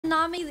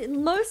Nami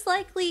most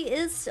likely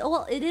is,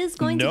 well, it is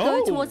going to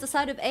go towards the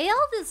side of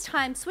AL this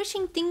time,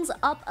 switching things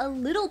up a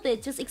little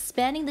bit, just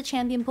expanding the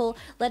champion pool,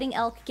 letting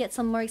Elk get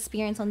some more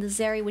experience on the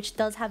Zeri, which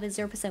does have a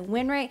 0%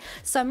 win rate.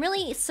 So I'm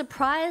really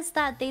surprised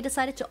that they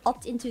decided to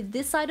opt into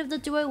this side of the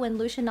duo when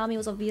Lucian Nami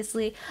was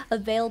obviously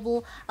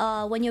available.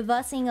 When you're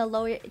versing a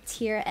lower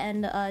tier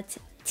and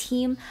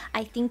team,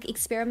 I think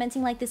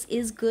experimenting like this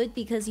is good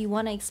because you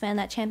want to expand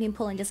that champion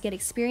pool and just get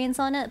experience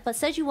on it. But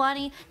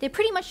Sejuani, they're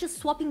pretty much just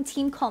swapping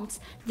team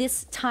comps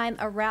this time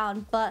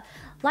around. But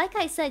like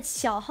I said,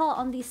 Xiaohao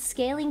on these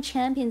scaling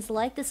champions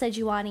like the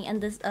Sejuani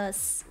and the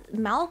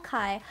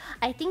Maokai,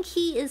 I think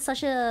he is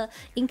such a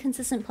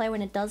inconsistent player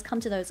when it does come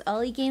to those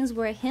early games,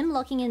 where him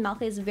locking in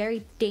Maokai is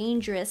very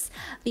dangerous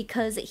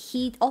because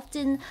he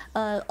often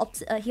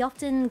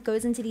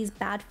goes into these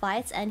bad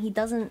fights and he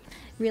doesn't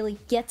really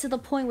get to the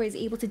point where he's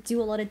able to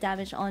do a lot of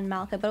damage on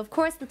Maokai. But of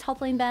course the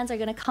top lane bans are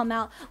going to come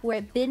out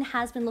where Bin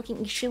has been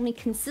looking extremely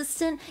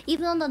consistent.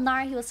 Even on the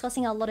Gnar, he was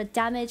forcing out a lot of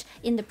damage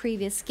in the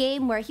previous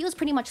game where he was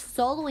pretty much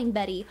soloing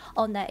Betty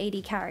on that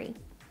AD carry.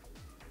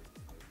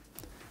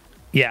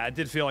 Yeah, it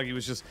did feel like he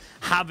was just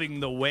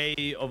having the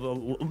way of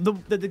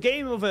the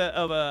game of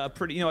a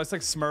pretty, you know, it's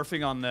like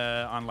smurfing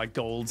on like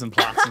golds and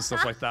plats and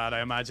stuff like that.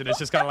 I imagine it's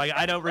just kind of like,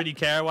 I don't really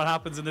care what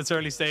happens in this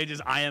early stages.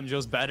 I am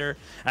just better.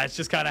 That's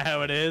just kind of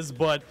how it is.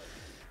 But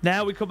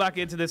now we come back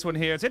into this one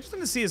here. It's interesting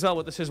to see as well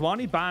with the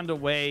Sejuani banned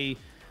away.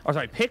 Or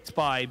sorry, picked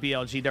by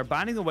BLG. They're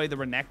banning away the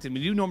Renekton.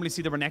 We do normally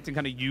see the Renekton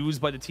kind of used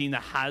by the team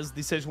that has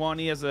the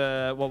Sejuani as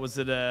a, what was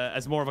it,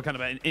 as more of a kind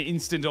of an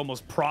instant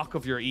almost proc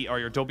of your E or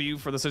your W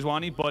for the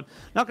Sejuani, but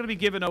not going to be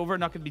given over,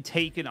 not going to be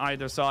taken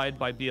either side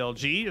by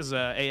BLG as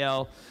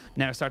AL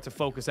now start to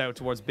focus out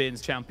towards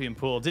Bin's champion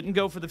pool. Didn't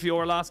go for the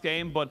Fiora last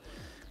game, but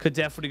could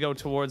definitely go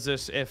towards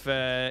it if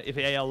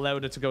AL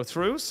allowed it to go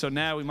through. So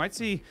now we might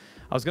see,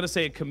 I was going to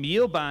say a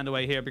Camille band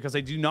away here because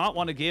I do not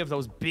want to give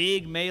those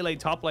big melee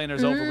top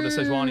laners over with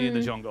a Sejuani in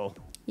the jungle.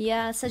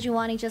 Yeah,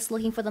 Sejuani just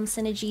looking for them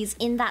synergies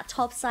in that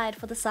top side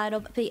for the side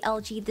of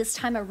BLG this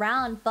time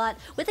around. But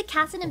with the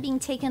Kassadin being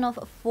taken off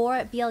for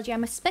BLG,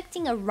 I'm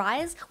expecting a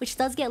Ryze, which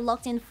does get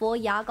locked in for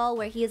Yagao,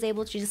 where he is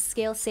able to just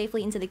scale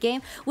safely into the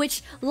game.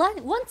 Which,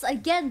 once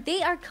again,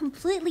 they are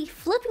completely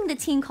flipping the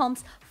team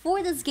comps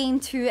for this game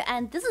too.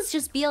 And this is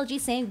just BLG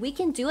saying, we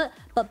can do it,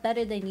 but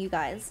better than you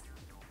guys.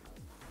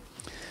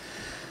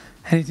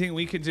 Anything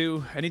we can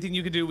do, anything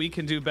you can do, we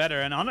can do better.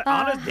 And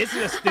honest, this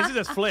is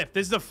a flip.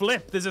 This is a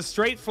flip. This is a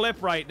straight flip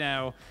right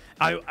now.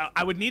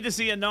 I would need to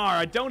see a Gnar.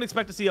 I don't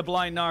expect to see a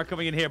blind Gnar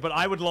coming in here, but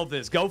I would love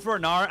this. Go for a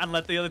Gnar and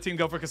let the other team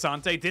go for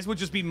K'Sante. This would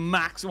just be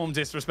maximum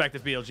disrespect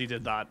if BLG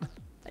did that.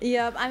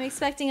 Yep, I'm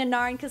expecting a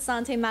Gnar and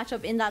K'Sante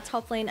matchup in that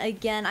top lane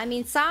again. I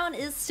mean, Sion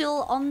is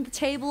still on the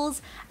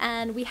tables,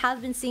 and we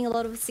have been seeing a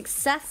lot of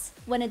success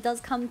when it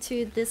does come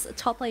to this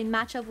top lane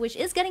matchup, which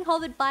is getting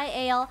hovered by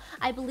AL.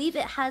 I believe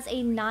it has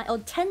a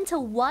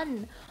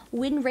 10-to-1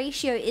 win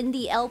ratio in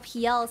the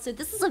LPL. So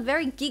this is a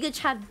very Giga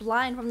Chat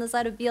blind from the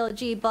side of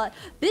BLG, but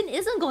Bin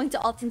isn't going to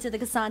opt into the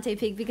K'Sante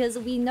pick because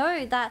we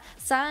know that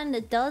Sion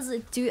does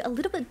do a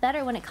little bit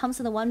better when it comes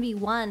to the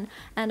 1v1.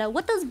 And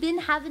what does Bin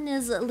have in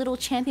his little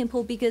champion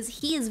pool? Because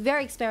he is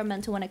very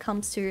experimental when it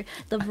comes to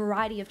the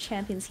variety of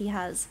champions he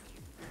has.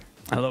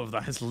 I love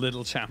that, his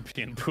little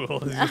champion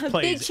pool.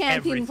 Big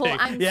champion pool.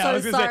 I'm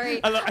so sorry.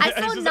 I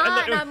saw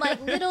Gnar and I'm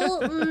like,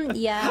 little,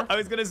 yeah. I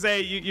was going to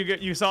say,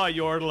 you saw a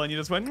Yordle and you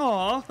just went,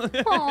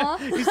 aw,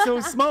 he's so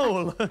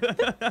small.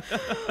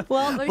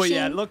 Well, but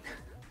yeah, look.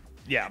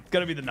 Yeah,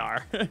 gonna be the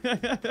Gnar.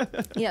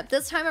 Yep,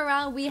 this time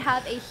around we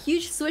have a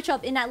huge switch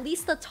up in at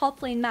least the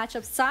top lane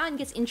matchup. Sion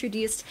gets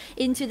introduced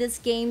into this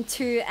game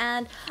too,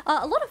 and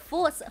a lot of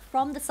force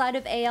from the side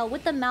of AL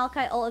with the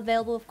Maokai all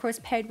available, of course,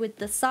 paired with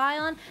the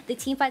Sion. The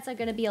team fights are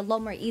going to be a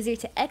lot more easier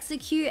to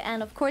execute,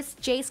 and of course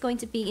Jayce going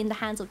to be in the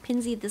hands of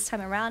Pinsy this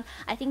time around.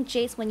 I think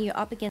Jayce, when you're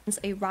up against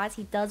a Ryze,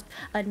 he does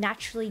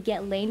naturally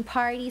get lane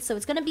priority, so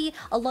it's going to be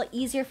a lot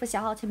easier for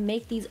Xiaohao to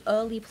make these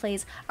early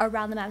plays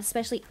around the map,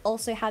 especially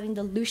also having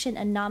the Lucian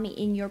and Nami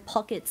in your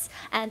pockets.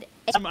 And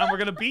we're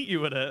gonna beat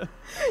you with it.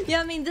 Yeah,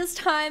 I mean, this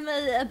time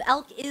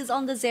Elk is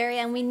on the Zeri,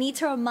 and we need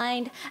to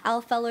remind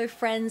our fellow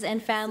friends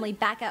and family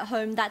back at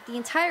home that the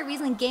entire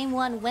reason Game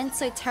 1 went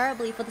so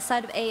terribly for the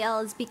side of AL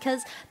is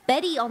because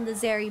Betty on the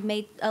Zeri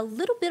made a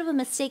little bit of a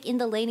mistake in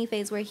the laning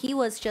phase where he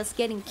was just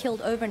getting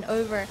killed over and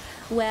over,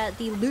 where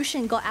the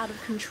Lucian got out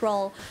of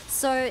control.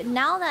 So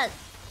now that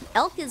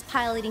Elk is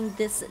piloting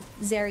this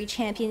Zeri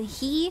champion,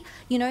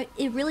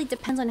 it really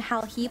depends on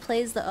how he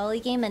plays the early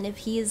game and if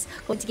he is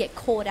going to get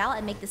caught out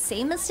and make the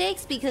same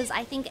mistakes, because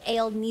I think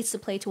AL needs to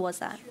play towards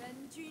that.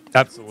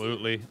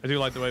 Absolutely. I do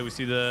like the way we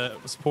see the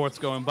supports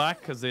going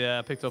back, because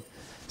they picked up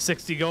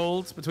 60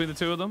 gold between the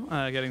two of them,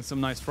 getting some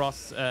nice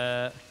frost.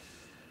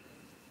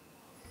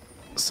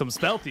 some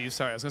spell thieves.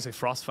 Sorry, I was gonna say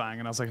Frostfang,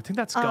 and I was like, I think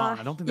that's gone.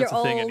 I don't think that's a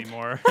you're thing old.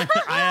 anymore.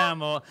 I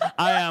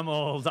am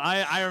old.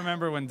 I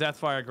remember when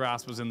Deathfire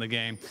Grasp was in the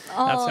game.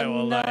 That's how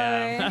old I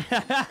am.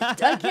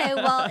 Okay,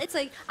 well, it's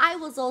like I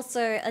was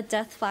also a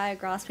Deathfire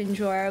Grasp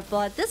enjoyer,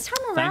 but this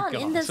time around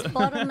in this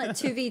bottom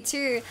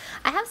 2v2,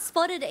 I have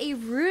spotted a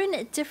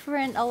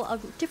different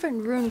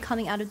rune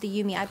coming out of the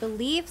Yuumi. I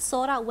believe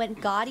SwordArt went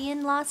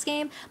Guardian last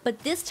game, but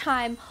this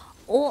time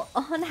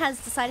On has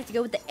decided to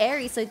go with the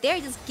Airy, so they're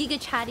just giga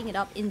chatting it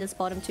up in this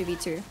bottom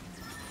 2v2.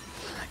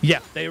 Yeah,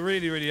 they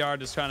really are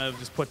just trying to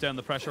just put down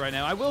the pressure right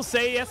now. I will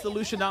say, yes, the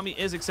Lucian Nami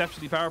is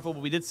exceptionally powerful,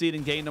 but we did see it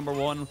in game number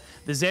 1.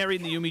 The Zeri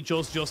and the Yuumi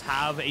just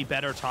have a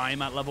better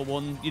time at level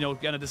 1, you know,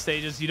 again at the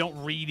stages. You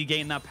don't really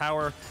gain that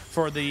power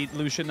for the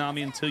Lucian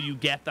Nami until you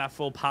get that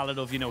full palette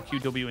of, you know, Q,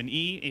 W, and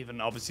E,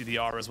 even obviously the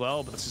R as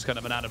well, but it's just kind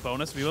of an added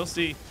bonus. We will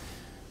see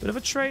bit of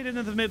a trade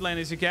into the mid lane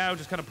as Yagao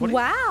just kind of putting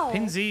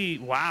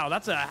Pinzi. Wow,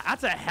 that's a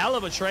hell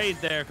of a trade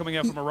there coming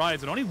out from a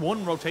Ryze, and only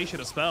 1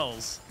 rotation of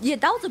spells. Yeah,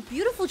 that was a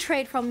beautiful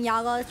trade from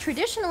Yagao.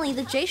 Traditionally,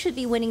 the Jayce should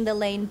be winning the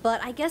lane, but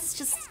I guess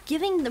just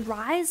giving the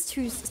Ryze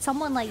to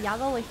someone like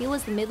Yagao, where he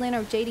was the mid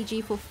laner of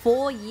JDG for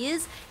 4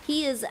 years,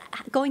 he is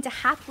going to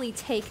happily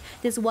take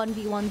this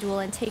 1v1 duel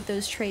and take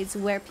those trades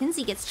where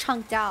Pinzi gets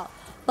chunked out.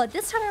 But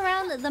this time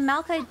around, the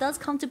Maokai does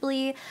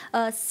comfortably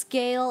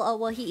scale,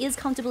 well, he is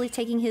comfortably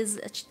taking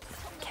his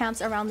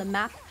camps around the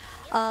map.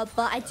 But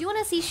I do want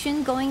to see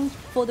Xion going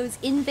for those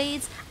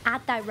invades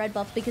at that red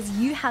buff, because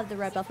you have the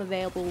red buff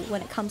available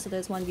when it comes to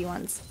those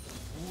 1v1s.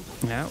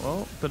 Yeah,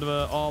 well, bit of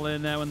a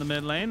all-in now in the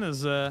mid lane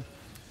as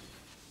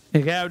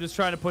Yagao just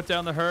trying to put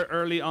down the hurt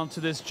early onto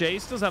this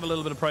Jayce. Does have a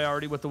little bit of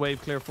priority with the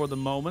wave clear for the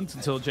moment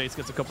until Jayce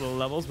gets a couple of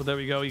levels, but there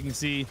we go. You can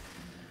see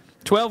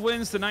 12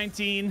 wins to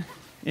 19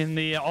 in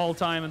the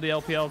all-time in the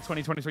LPL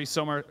 2023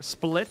 summer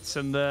splits,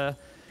 and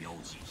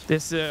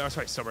this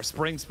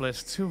spring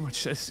split. Too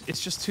much.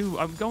 It's just too.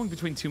 I'm going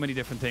between too many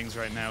different things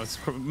right now. It's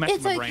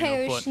messing my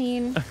brain up.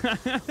 Oisin.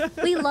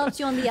 We loved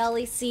you on the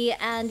LEC,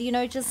 and you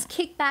know, just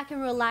kick back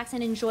and relax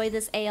and enjoy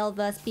this AL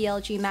versus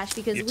BLG match,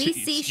 because we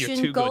see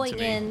Xion going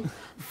in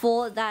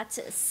for that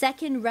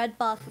second red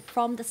buff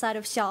from the side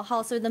of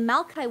Xiaohao. So the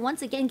Maokai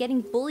once again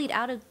getting bullied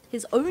out of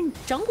his own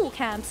jungle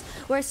camps,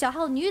 where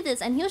Xiaohao knew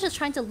this and he was just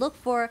trying to look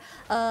for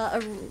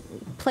a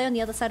play on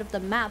the other side of the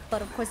map,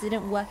 but of course it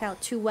didn't work out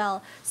too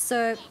well.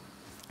 So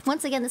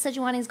once again, the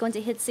Sejuani is going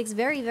to hit 6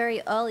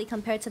 very early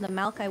compared to the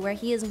Maokai, where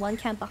he is 1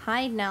 camp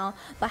behind now.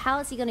 But how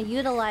is he going to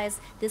utilize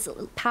this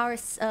power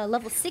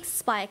level 6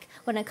 spike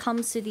when it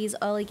comes to these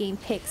early game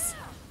picks?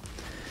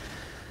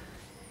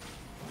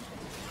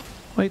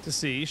 Wait to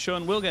see.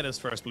 Sion will get his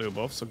first blue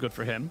buff, so good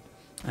for him.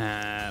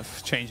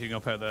 Changing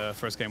up how the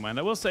first game went.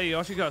 I will say you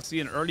actually got to see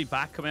an early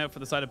back come out for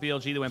the side of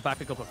BLG. They went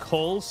back a couple of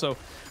calls, so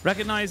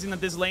recognizing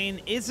that this lane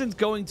isn't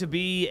going to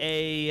be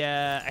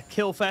a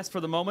kill fest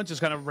for the moment,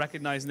 just kind of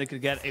recognizing they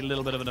could get a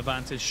little bit of an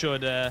advantage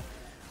should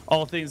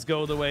all things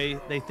go the way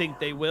they think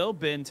they will.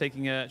 Bin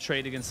taking a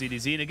trade against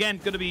ZDZ, and again,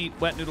 going to be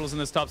wet noodles in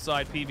this top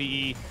side.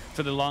 PvE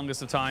for the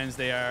longest of times.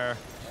 They are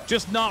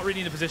just not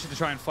really in a position to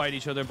try and fight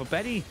each other, but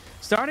Betty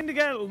starting to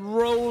get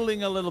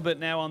rolling a little bit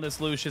now on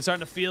this Lucian, starting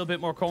to feel a bit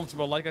more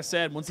comfortable. Like I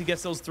said, once he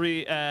gets those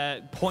 3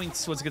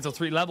 points, once he gets those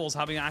 3 levels,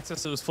 having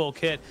access to his full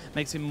kit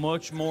makes him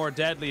much more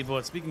deadly.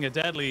 But speaking of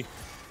deadly,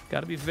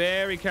 got to be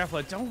very careful.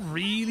 I don't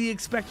really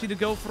expect you to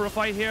go for a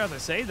fight here. As I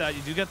say that,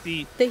 you do get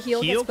the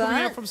heal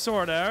coming out from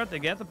SwordArt. They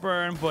get the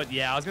burn, but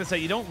yeah, I was going to say,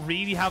 you don't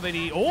really have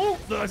any... Oh,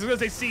 I was going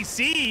to say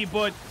CC,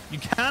 but you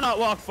cannot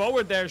walk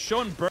forward there.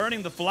 Xion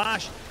burning the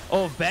flash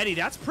of Betty.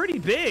 That's pretty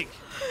big.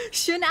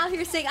 Xion out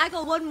here saying, I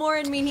got 1 more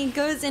in me, and he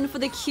goes in for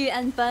the Q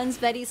and burns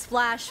Betty's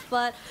flash.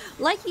 But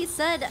like you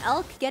said,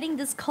 Elk getting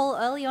this call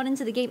early on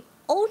into the game,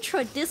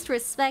 ultra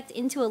disrespect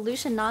into a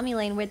Lucian Nami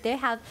lane where they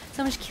have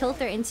so much kill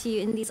threat into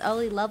you in these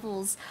early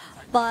levels.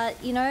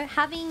 But, you know,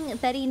 having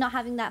Betty not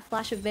having that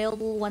flash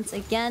available once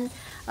again,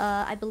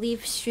 I believe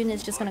Xion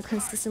is just going to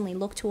consistently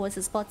look towards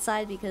his bot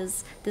side,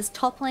 because this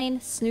top lane,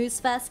 snooze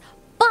fest.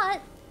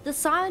 But the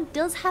Sion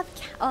does have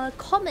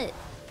Comet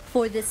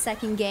for this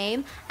second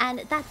game, and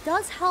that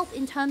does help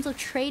in terms of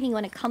trading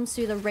when it comes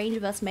to the range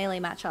versus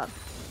melee matchup.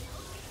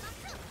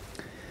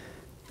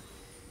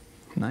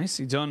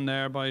 Nicely done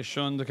there by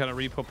Xion to kind of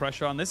re-put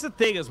pressure on. This is the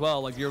thing as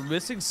well, like you're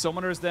missing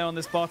summoners there on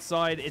this bot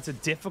side. It's a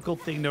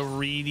difficult thing to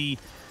really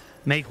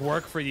make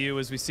work for you,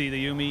 as we see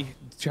the Yuumi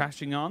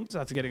trashing on. So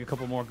after getting a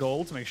couple more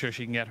gold to make sure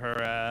she can get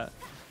her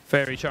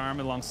Fairy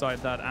Charm alongside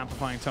that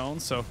amplifying tone.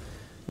 So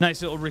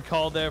nice little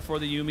recall there for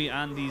the Yuumi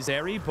and the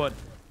Zeri, but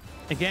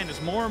again,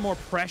 there's more and more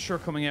pressure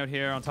coming out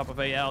here on top of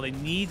AL. They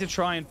need to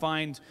try and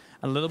find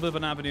a little bit of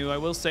an avenue. I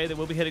will say that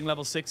we'll be hitting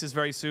level 6s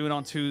very soon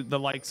onto the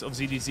likes of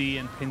ZDZ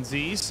and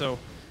Pinzi, so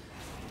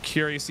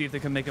curious to see if they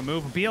can make a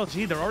move.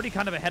 BLG, they're already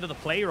kind of ahead of the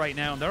play right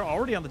now, and they're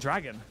already on the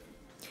dragon.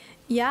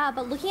 Yeah,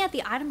 but looking at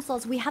the item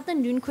slots, we have the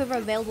Noon Quiver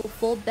available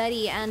for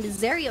Betty, and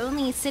Zeri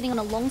only sitting on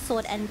a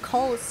longsword and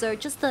Cole, so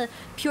just the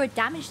pure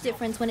damage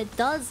difference when it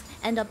does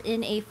end up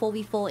in a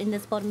 4v4 in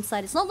this bottom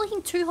side. It's not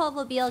looking too hard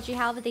for BLG,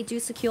 however, they do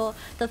secure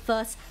the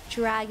first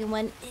drag, and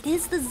when it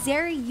is the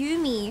Zeri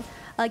Yuumi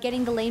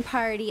getting the lane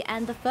priority,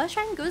 and the first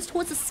dragon goes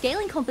towards a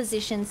scaling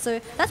composition, so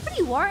that's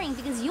pretty worrying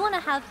because you want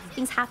to have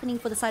things happening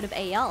for the side of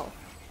AL.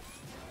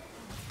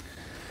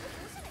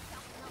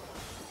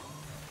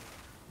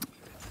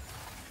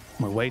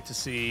 We'll wait to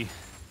see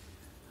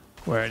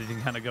where anything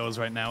kind of goes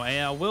right now.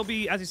 AL will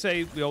be, as you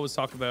say, we always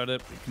talk about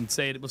it. We can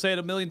say it. We'll say it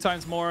a million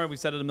times more. We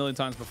said it a million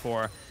times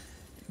before.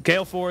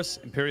 Gale Force,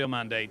 Imperial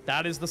Mandate.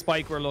 That is the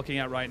spike we're looking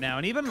at right now.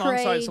 And even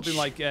alongside something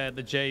like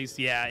the Jayce,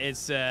 yeah,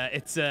 it's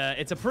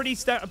a pretty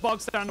bog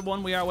standard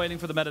one. We are waiting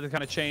for the meta to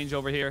kind of change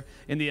over here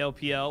in the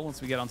LPL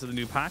once we get onto the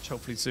new patch,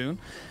 hopefully soon.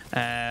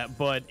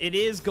 But it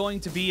is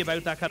going to be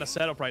about that kind of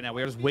setup right now.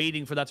 We're just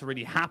waiting for that to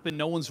really happen.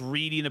 No one's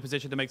really in a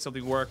position to make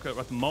something work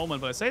at the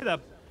moment. But I say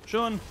that,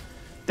 Sion,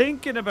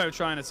 thinking about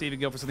trying to see if he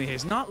can go for something here.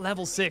 He's not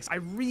level 6. I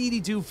really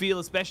do feel,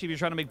 especially if you're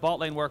trying to make bot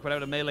lane work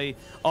without a melee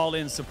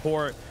all-in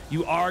support,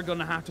 you are going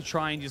to have to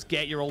try and just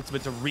get your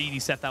ultimate to really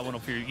set that one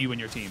up for you and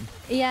your team.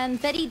 Yeah, and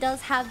Betty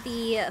does have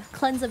the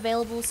cleanse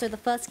available, so the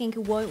first gank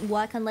won't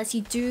work unless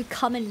you do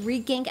come and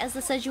re-gank as the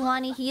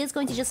Sejuani. He is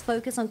going to just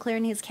focus on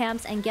clearing his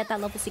camps and get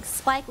that level 6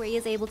 spike, where he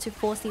is able to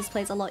force these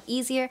plays a lot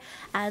easier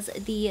as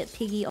the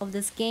piggy of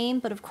this game.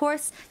 But of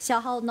course,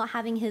 Xiaohao not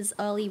having his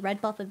early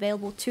red buff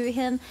available to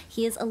him,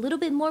 he is a little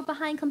bit more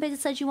behind compared to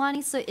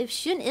Sejuani, so if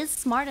Xion is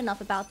smart enough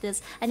about this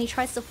and he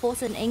tries to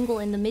force an angle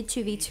in the mid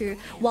 2v2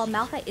 while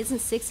Maokai isn't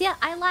 6 yet,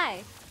 I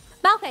lie.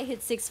 Maokai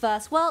hit 6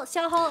 first. Well,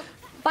 Xiaohao,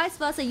 vice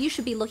versa, you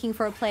should be looking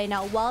for a play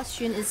now while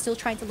Xion is still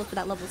trying to look for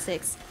that level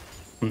 6.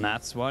 And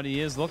that's what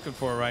he is looking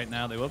for right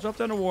now. They will drop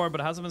down a ward,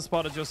 but hasn't been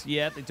spotted just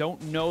yet. They don't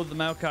know the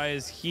Maokai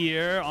is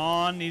here.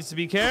 On needs to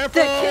be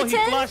careful. He's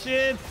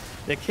flashing.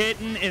 The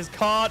kitten is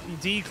caught and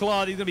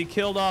declawed. He's going to be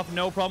killed off,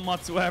 no problem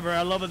whatsoever.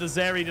 I love it. The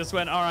Zeri just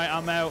went, all right,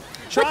 I'm out.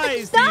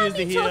 Tries to use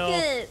the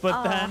heal,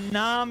 but then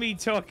Nami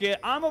took it.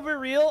 I'm over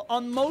real.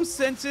 On most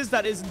senses,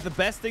 that isn't the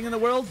best thing in the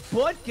world,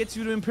 but gets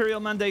you to Imperial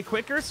Mandate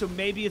quicker, so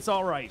maybe it's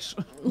all right.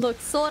 Look,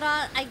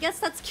 SwordArt, I guess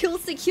that's kill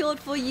secured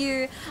for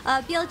you.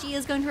 BLG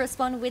is going to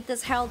respond with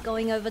this Herald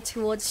going over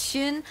towards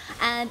Xion,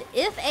 and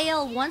if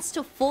AL wants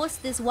to force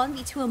this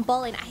 1v2 in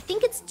bot lane, I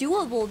think it's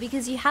doable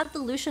because you have the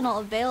Lucian not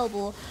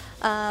available.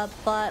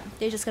 But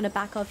they're just going to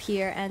back off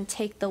here and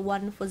take the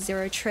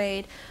 1-for-0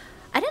 trade.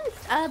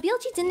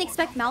 BLG didn't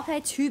expect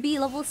Maokai to be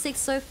level 6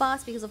 so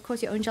fast because of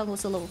course your own jungle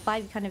was a level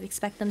 5. You kind of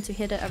expect them to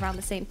hit it around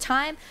the same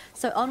time.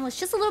 So On was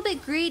just a little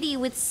bit greedy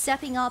with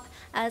stepping up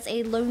as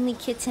a lonely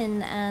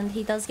kitten, and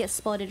he does get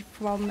spotted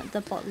from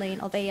the bot lane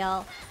of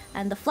AL.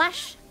 And the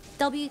flash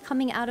W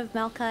coming out of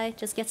Maokai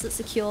just gets it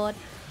secured.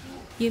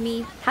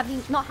 Yuumi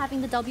not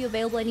having the W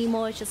available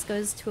anymore, it just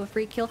goes to a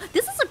free kill.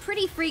 This is a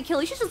pretty free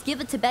kill. You should just give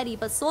it to Betty,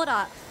 but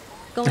SwordArt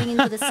going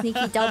into the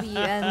sneaky W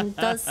and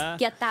does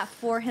get that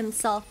for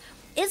himself.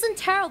 Isn't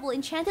terrible.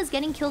 Enchanter's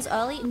getting kills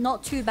early,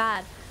 not too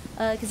bad,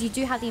 because you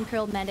do have the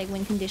Imperial Mandate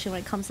win condition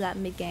when it comes to that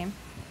mid game.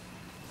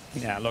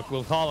 Yeah, look,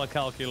 we'll call it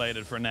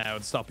calculated for now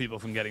to stop people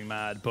from getting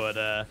mad,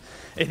 but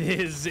it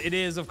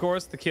is, of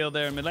course, the kill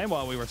there in mid lane.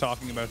 While we were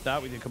talking about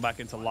that, we did come back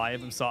into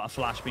live and saw a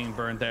flash being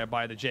burned there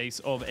by the Jayce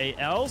of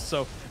AL,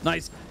 so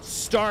nice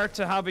start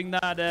to having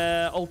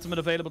that ultimate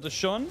available to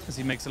Xion as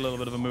he makes a little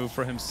bit of a move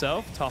for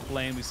himself. Top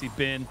lane, we see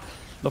Bin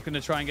looking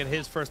to try and get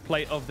his first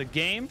play of the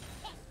game.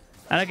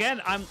 And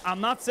again, I'm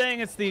not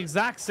saying it's the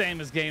exact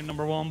same as game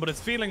number 1, but it's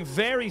feeling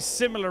very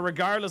similar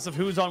regardless of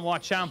who's on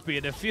what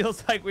champion. It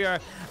feels like we are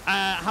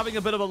having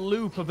a bit of a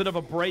loop, a bit of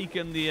a break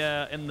in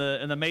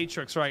the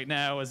matrix right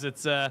now, as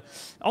it's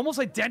almost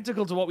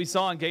identical to what we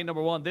saw in game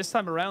number 1. This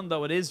time around,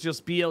 though, it is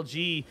just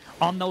BLG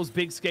on those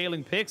big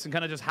scaling picks and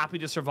kind of just happy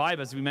to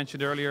survive, as we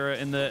mentioned earlier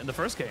in the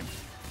first game.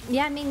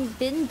 Yeah, I mean,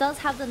 Bin does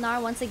have the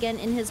Gnar once again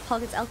in his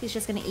pockets. Elki's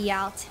just going to E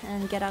out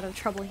and get out of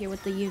trouble here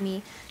with the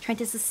Yuumi, trying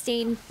to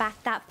sustain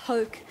back that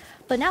poke.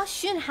 But now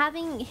Xion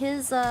having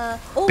his...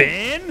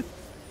 Bin?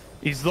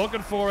 He's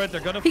looking for it. They're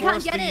going to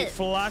force the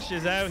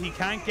flashes out. He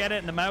can't get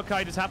it, and the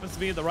Maokai just happens to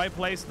be in the right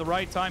place at the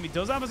right time. He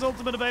does have his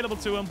ultimate available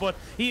to him, but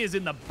he is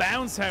in the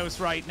bounce house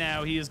right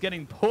now. He is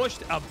getting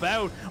pushed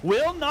about.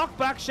 Will knock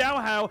back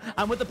Xiaohao,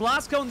 and with the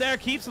blast cone there,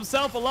 keeps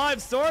himself alive.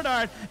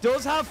 SwordArt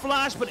does have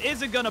flash, but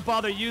isn't going to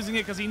bother using it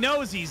because he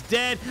knows he's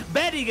dead.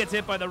 Betty gets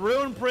hit by the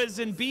Rune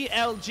Prison.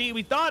 BLG,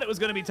 we thought it was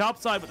going to be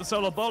topside with the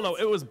solo bolo.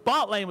 It was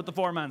bot lane with the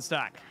 4-man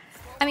stack.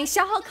 I mean,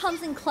 Xiaohao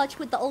comes in clutch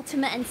with the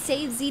ultimate and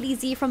saves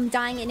ZDZ from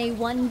dying in a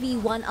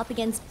 1v1 up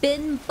against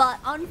Bin, but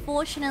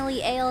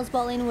unfortunately AL's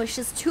bot lane was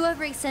just too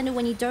overextended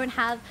when you don't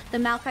have the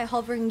Maokai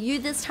hovering you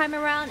this time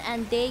around,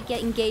 and they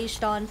get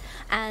engaged on,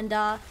 and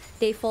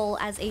they fall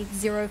as a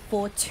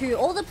 0-4-2.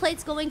 All the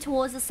plates going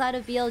towards the side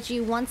of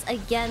BLG once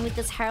again with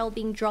this Herald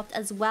being dropped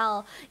as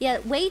well. Yeah,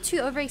 way too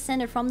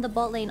overextended from the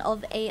bot lane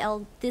of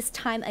AL this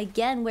time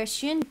again, where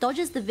Xion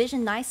dodges the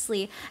vision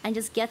nicely and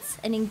just gets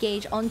an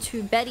engage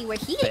onto Betty, where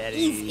he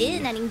E's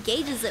in and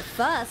engages it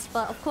first.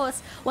 But of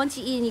course, once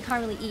you E in, you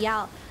can't really E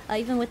out.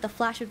 Even with the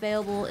flash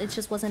available, it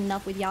just wasn't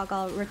enough with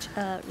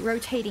Yagao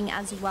rotating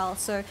as well.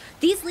 So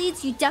these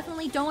leads you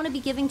definitely don't want to be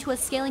giving to a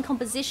scaling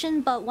composition,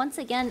 but once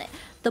again,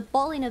 the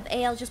bot lane of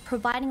AL just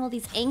providing all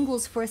these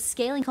angles for a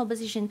scaling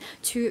composition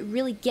to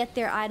really get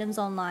their items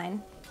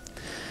online.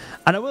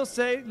 And I will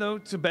say, though,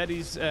 to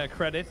Betty's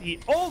credit, he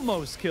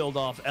almost killed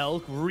off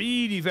Elk.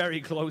 Really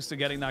very close to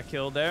getting that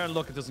kill there. And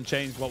look, it doesn't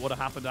change what would have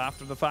happened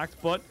after the fact,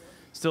 but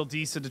still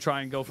decent to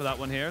try and go for that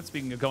one here.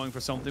 Speaking of going for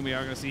something, we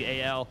are going to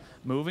see AL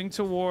moving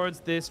towards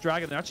this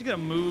dragon. They're actually going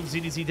to move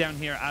ZDZ down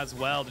here as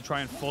well to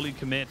try and fully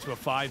commit to a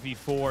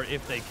 5v4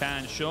 if they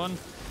can. Xion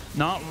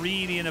not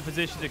really in a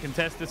position to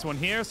contest this one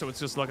here, so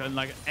it's just looking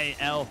like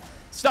AL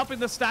stopping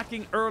the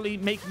stacking early,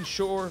 making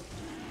sure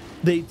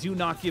they do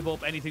not give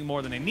up anything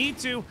more than they need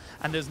to,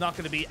 and there's not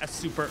going to be a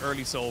super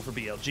early soul for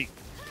BLG.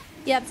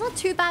 Yeah, it's not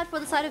too bad for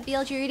the side of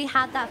BLG. You already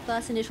had that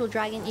first initial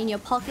dragon in your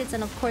pockets,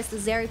 and of course the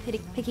Zeri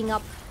picking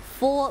up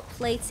 4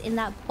 plates in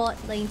that bot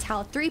lane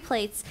tower, 3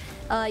 plates.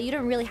 You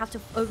don't really have to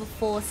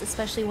overforce,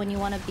 especially when you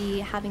want to be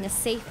having a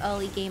safe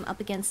early game up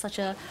against such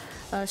a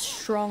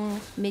strong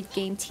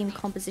mid-game team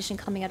composition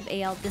coming out of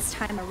AL this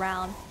time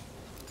around.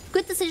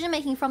 Good decision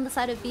making from the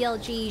side of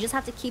BLG. You just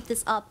have to keep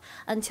this up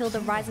until the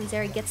Ryze and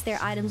Zeri gets their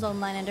items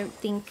online. I don't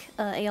think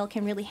AL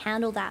can really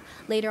handle that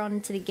later on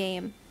into the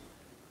game.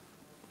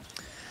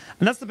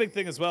 And that's the big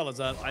thing as well, is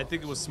that I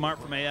think it was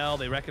smart from AL.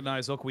 They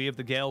recognize, look, we have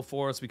the Gale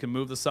Force. We can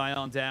move the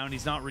Sion down.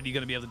 He's not really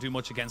going to be able to do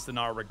much against the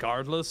Gnar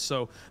regardless.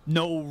 So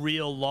no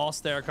real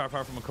loss there,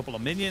 apart from a couple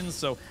of minions.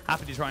 So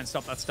happy to try and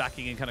stop that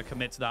stacking and kind of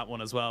commit to that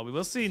one as well. We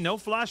will see no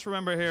flash,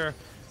 remember, here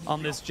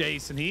on this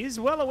Jayce. And he's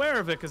well aware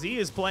of it because he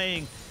is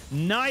playing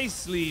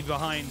nicely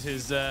behind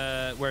his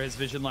where his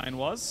vision line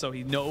was. So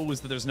he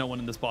knows that there's no one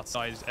in the spot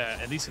side,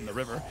 at least in the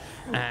river,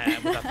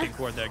 with that pink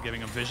ward there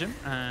giving him vision.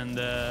 And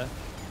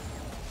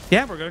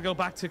yeah, we're going to go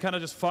back to kind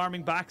of just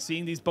farming back,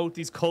 seeing both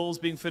these culls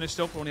being finished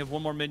up. We only have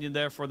one more minion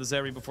there for the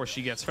Zeri before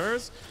she gets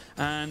hers.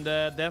 And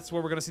that's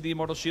where we're going to see the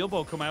Immortal Shield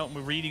Bow come out. And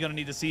we're really going to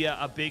need to see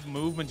a big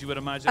movement, you would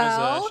imagine,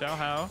 as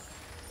Xiaohao.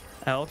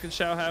 Elk and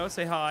Xiaohao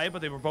say hi,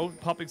 but they were both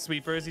popping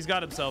sweepers. He's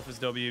got himself his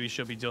W. He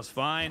should be just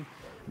fine.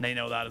 And they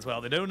know that as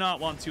well. They do not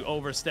want to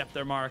overstep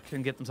their mark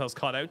and get themselves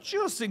caught out,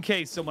 just in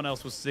case someone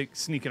else was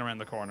sneaking around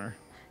the corner.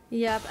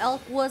 Yep,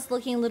 Elk was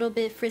looking a little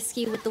bit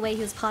frisky with the way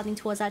he was pathing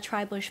towards that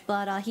tri-bush,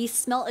 but he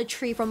smelt a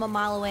tree from a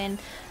mile away, and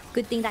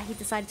good thing that he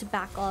decided to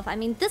back off. I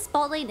mean, this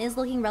bot lane is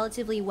looking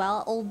relatively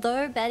well,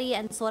 although Betty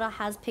and SwordArt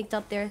has picked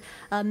up their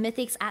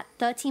mythics at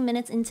 13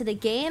 minutes into the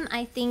game.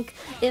 I think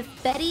if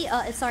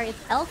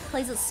Elk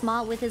plays it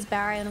smart with his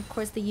barrier, and of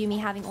course the Yuumi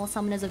having all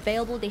summoners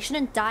available, they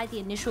shouldn't die the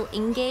initial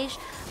engage,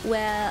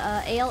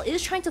 where AL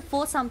is trying to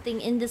force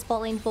something in this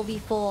bot lane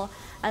 4v4,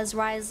 as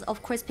Ryze,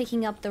 of course,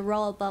 picking up the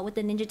role, but with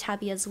the Ninja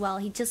Tabby as well,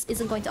 he just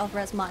isn't going to offer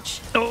as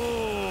much.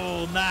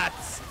 Oh,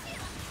 nuts!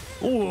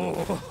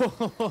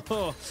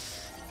 Oh,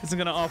 isn't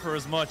going to offer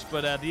as much,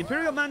 but the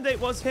Imperial Mandate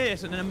was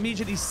hit and then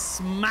immediately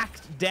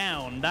smacked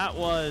down. That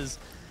was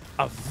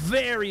a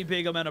very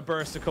big amount of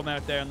burst to come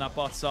out there on that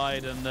bot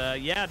side.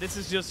 And yeah, this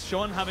is just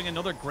Sion having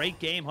another great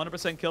game.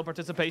 100% kill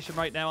participation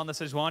right now on the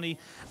Sejuani.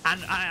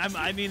 And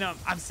I mean,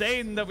 I'm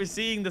saying that we're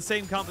seeing the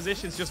same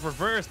compositions just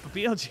reversed, but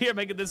BLG are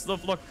making this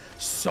stuff look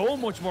so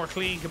much more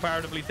clean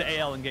comparatively to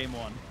AL in game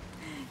 1.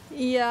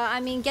 Yeah, I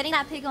mean, getting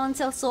that pick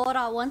onto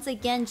SwordArt once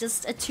again,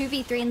 just a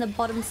 2v3 in the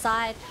bottom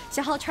side.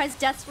 Xiaohao tries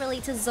desperately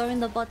to zone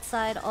the bot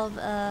side of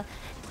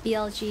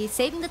BLG,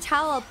 saving the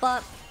tower,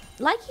 but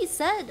like you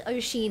said,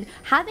 Oisin,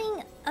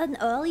 having an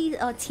early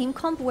team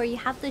comp where you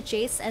have the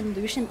Jayce and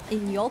Lucian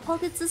in your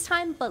pockets this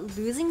time, but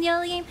losing the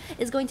early game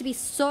is going to be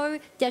so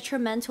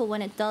detrimental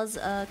when it does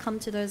come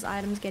to those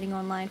items getting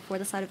online for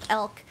the side of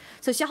Elk.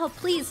 So Xiaohao,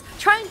 please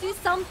try and do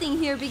something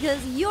here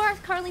because you are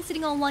currently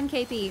sitting on 1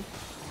 KP.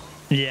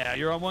 Yeah,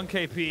 you're on 1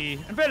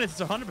 KP. In fairness,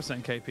 it's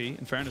 100% KP,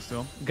 in fairness to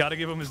him. Gotta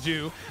give him his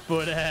due.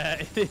 But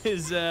it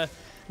is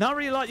not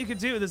really a lot you can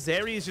do. The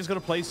Zeri is just going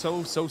to play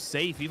so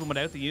safe, even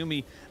without the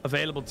Yuumi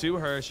available to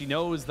her. She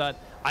knows that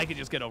I can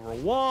just get over a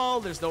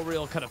wall. There's no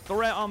real kind of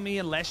threat on me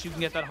unless you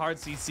can get that hard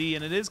CC.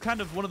 And it is kind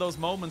of one of those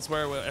moments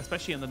where,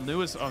 especially in the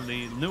newest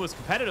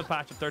competitive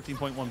patch of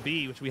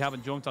 13.1b, which we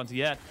haven't jumped onto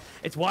yet,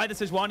 it's why the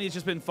Sejuani has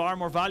just been far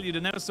more valued.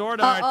 And now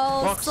SwordArt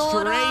walks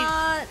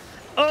straight.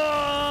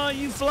 Oh,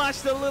 you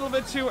flashed a little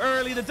bit too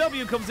early. The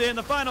W comes in,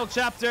 the final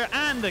chapter,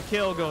 and the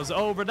kill goes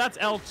over. That's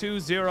L2,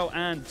 0,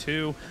 and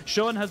 2.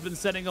 Xion has been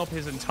setting up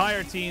his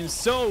entire team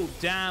so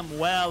damn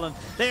well, and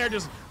they are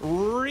just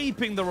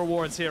reaping the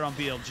rewards here on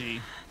BLG.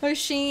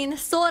 Oisin,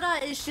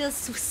 SwordArt is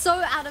just so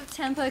out of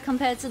tempo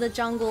compared to the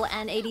jungle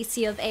and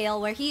ADC of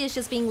AL, where he is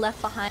just being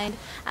left behind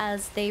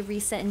as they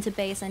reset into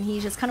base, and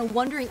he's just kind of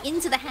wandering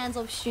into the hands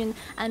of Xion,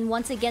 and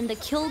once again the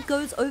kill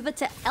goes over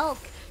to Elk.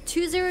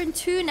 2-0 and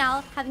 2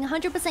 now, having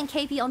 100%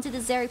 KP onto the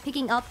Zeri,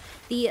 picking up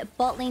the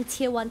bot lane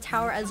tier 1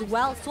 tower as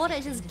well. SwordArt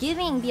is just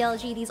giving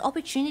BLG these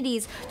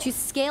opportunities to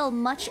scale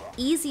much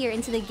easier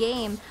into the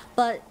game,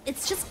 but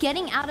it's just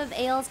getting out of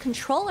AL's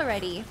control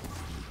already.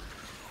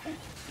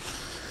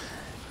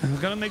 They're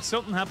gonna make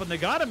something happen. They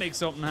gotta make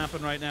something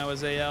happen right now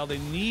as AL. They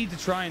need to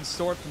try and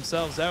sort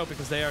themselves out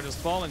because they are just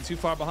falling too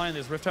far behind.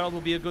 This Rift Herald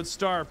will be a good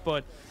start,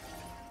 but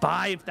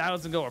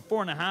 5,000 gold or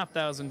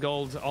 4,500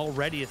 gold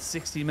already at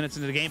 60 minutes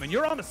into the game, and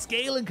you're on a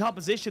scaling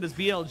composition as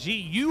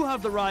BLG. You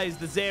have the Ryze,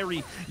 the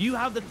Zeri, you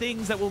have the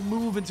things that will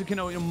move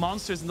into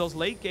monsters in those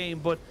late game,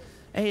 but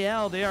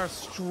AL, they are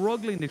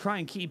struggling to try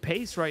and keep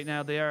pace right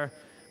now. They are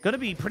going to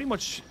be pretty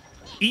much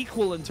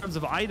equal in terms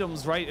of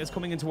items, right, as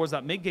coming in towards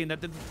that mid game. That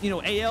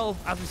AL,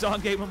 as we saw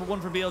in game number 1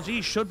 for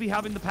BLG, should be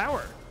having the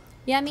power.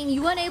 Yeah, I mean,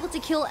 you weren't able to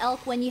kill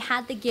Elk when you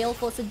had the Gale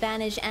Force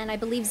advantage, and I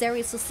believe Zeri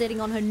is still sitting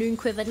on her Noon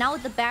Quiver. Now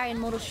with the Barrier and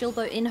Mortal Shield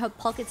Bow in her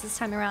pockets this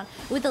time around,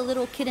 with a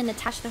little kitten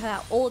attached to her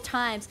at all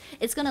times,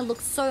 it's going to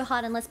look so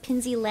hard unless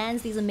Pinsy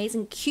lands these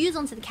amazing Qs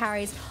onto the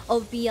carries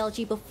of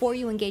BLG before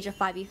you engage a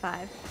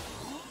 5v5.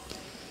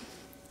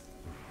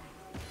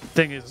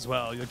 Thing is as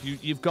well,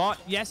 you've got,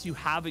 yes, you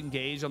have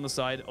engaged on the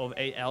side of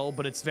AL,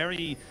 but it's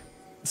very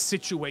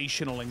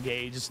situational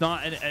engage. It's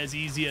not as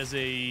easy as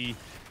a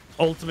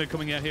ultimate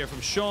coming out here from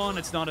Sion.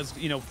 It's not as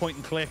point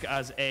and click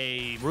as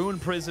a Ruin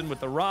Prison with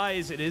the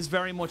Ryze. It is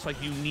very much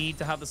like you need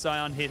to have the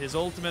Sion hit his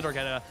ultimate or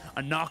get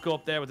a knock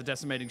up there with the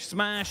decimating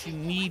smash. You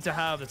need to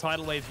have the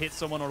tidal wave hit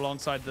someone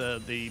alongside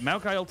the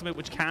Maokai ultimate,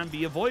 which can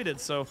be avoided.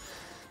 So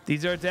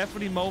these are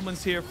definitely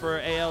moments here for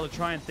AL to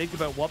try and think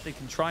about what they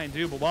can try and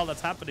do. But while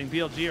that's happening,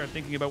 BLG are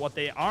thinking about what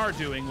they are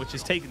doing, which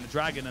is taking the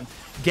dragon and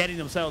getting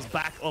themselves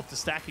back up to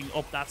stacking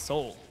up that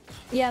soul.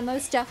 Yeah,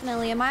 most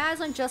definitely. And my eyes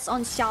aren't just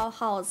on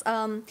Xiaohao's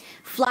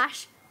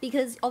flash,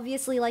 because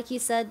obviously, like you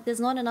said, there's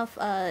not enough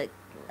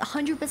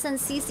 100%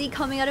 CC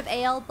coming out of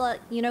AL, but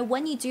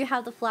when you do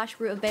have the flash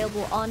route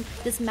available on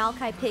this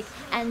Maokai pick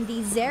and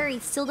the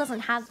Zeri still doesn't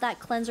have that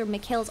cleanser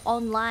Mikhail's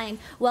online,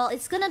 well,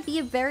 it's gonna be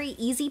a very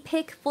easy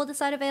pick for the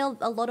side of AL.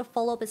 A lot of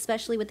follow-up,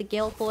 especially with the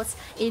Gale Force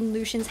in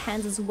Lucian's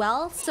hands as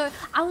well. So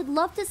I would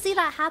love to see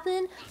that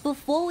happen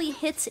before we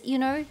hit,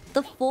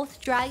 the 4th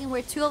dragon,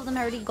 where 2 of them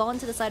have already gone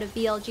to the side of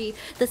BLG.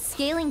 The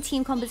scaling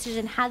team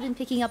competition have been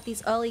picking up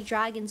these early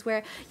dragons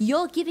where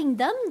you're giving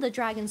them the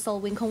Dragon Soul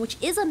Wincon, which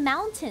is a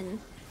mountain.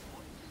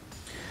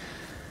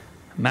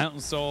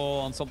 Mountain Soul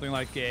on something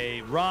like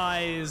a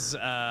Ryze,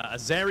 a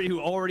Zeri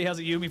who already has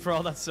a Yuumi for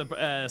all that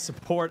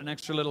support and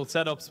extra little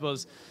setups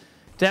was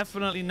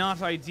definitely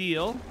not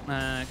ideal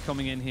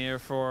coming in here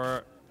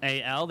for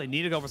AL. They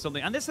need to go for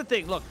something. And this is the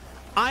thing, look,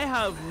 I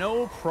have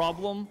no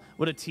problem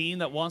with a team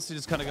that wants to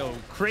just kind of go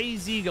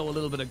crazy, go a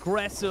little bit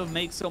aggressive,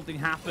 make something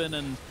happen,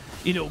 and,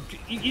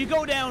 you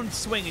go down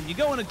swinging, you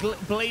go in a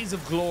blaze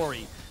of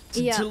glory.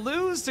 To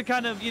lose to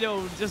kind of,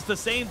 just the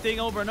same thing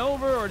over and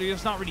over, or you're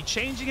just not really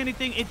changing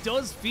anything, it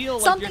does feel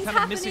like you're kind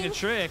of missing a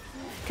trick.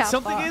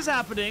 Something is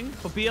happening,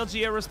 but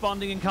BLG are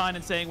responding in kind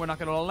and saying we're not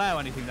going to allow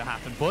anything to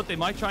happen. But they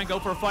might try and go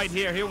for a fight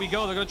here. Here we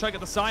go. They're going to try to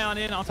get the Sion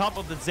in on top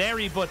of the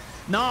Zeri, but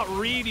not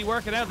really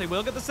working out. They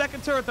will get the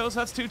second turret, though, so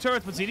that's 2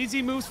 turrets. But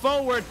ZDZ moves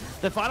forward.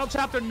 The final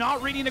chapter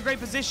not really in a great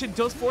position.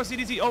 Does force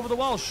ZDZ over the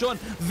wall. Shun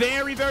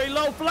very, very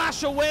low.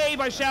 Flash away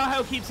by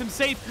Xiaohao. Keeps him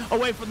safe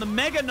away from the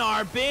Mega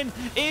Gnar. Bin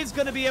is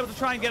going to be able to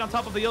try and get on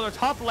top of the other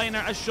top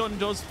laner as Shun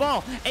does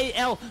fall.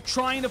 AL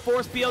trying to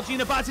force BLG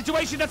in a bad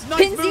situation. That's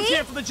nice moves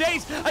here from the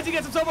Jayce as he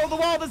gets himself over the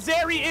wall. The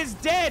Zeri is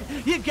dead.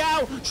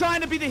 Yagao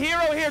trying to be the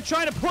hero here,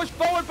 trying to push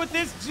forward, but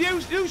this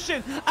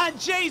Lucian and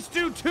Jayce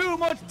do too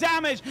much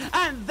damage,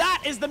 and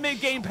that is the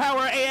mid-game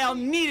power AL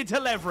needed to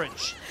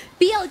leverage.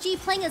 BLG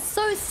playing it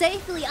so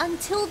safely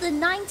until the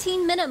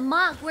 19-minute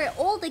mark, where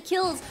all the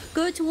kills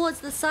go towards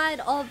the side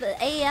of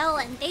AL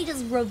and they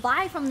just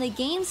revive from the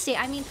game state.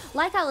 I mean,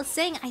 like I was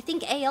saying, I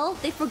think AL,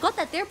 they forgot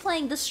that they're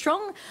playing the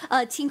strong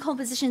team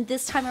composition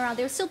this time around.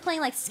 They're still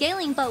playing like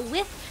scaling, but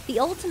with the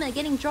ultimate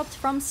getting dropped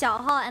from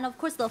Xiaohao and of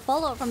course the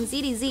follow-up from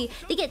ZDZ,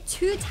 they get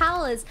 2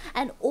 towers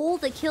and all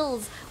the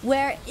kills,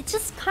 where it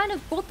just kind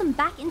of brought them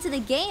back into the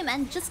game.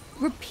 And just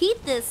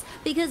repeat this,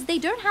 because they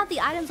don't have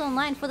the items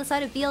online for the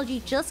side of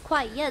BLG just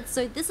quite yet.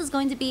 So this is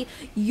going to be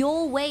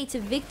your way to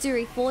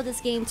victory for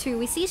this game too.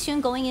 We see Sion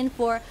going in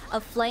for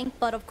a flank,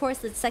 but of course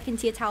the 2nd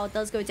tier tower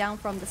does go down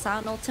from the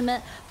Sion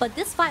ultimate. But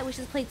this fight, which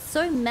is played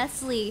so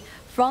messily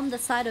from the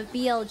side of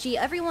BLG,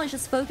 everyone's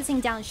just focusing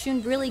down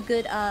Shun. Really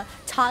good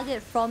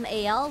target from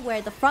AL,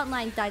 where the front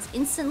line dies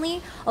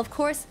instantly. Of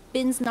course,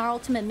 Bin's Gnar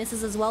ultimate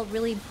misses as well.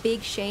 Really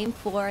big shame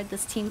for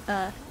this team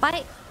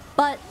fight.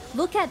 But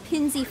look at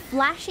Pinsy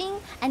flashing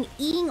and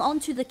eating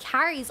onto the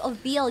carries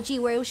of BLG,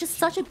 where it was just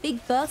such a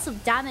big burst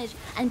of damage,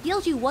 and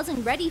BLG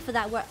wasn't ready for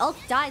that, where Elk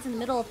dies in the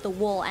middle of the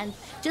wall. And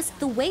just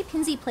the way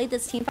Pinsy played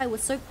this team fight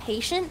was so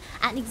patient,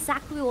 and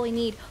exactly what we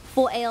need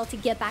for AL to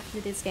get back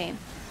into this game.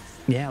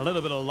 Yeah, a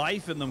little bit of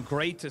life in them,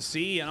 great to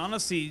see. And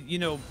honestly,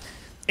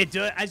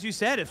 As you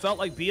said, it felt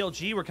like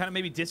BLG were kind of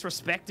maybe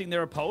disrespecting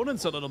their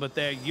opponents a little bit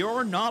there.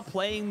 You're not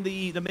playing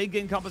the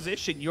mid-game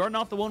composition. You're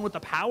not the one with the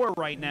power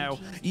right now.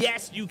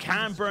 Yes, you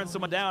can burn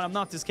someone down. I'm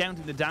not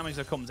discounting the damage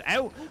that comes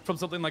out from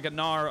something like a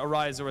Gnar, a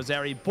Ryze, or a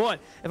Zeri. But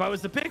if I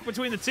was to pick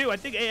between the two, I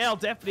think AL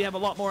definitely have a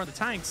lot more in the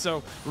tank.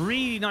 So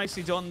really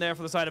nicely done there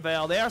for the side of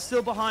AL. They are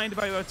still behind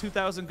by about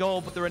 2,000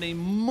 gold, but they're in a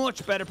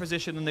much better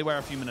position than they were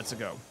a few minutes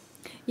ago.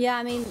 Yeah,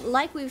 I mean,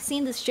 like we've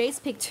seen this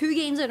Jayce pick 2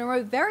 games in a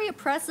row, very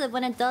oppressive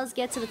when it does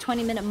get to the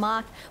 20-minute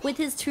mark with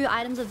his 2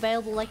 items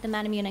available like the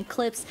Nami and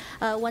Eclipse.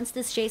 Once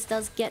this Jayce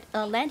does get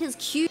land his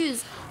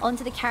Qs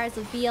onto the carries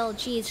of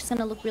BLG, it's just going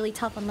to look really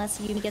tough unless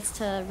yuumi gets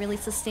to really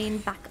sustain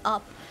back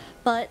up.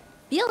 But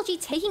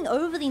BLG taking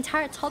over the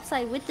entire top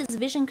side with this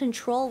vision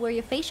control where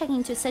you're face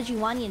checking to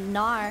Sejuani and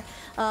Gnar.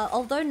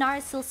 Although Gnar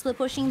is still split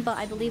pushing, but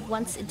I believe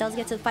once it does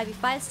get to the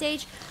 5v5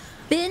 stage,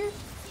 Bin,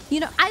 you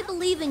know, I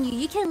believe in you.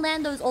 You can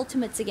land those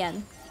ultimates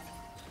again.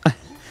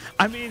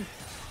 I mean,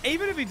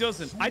 even if he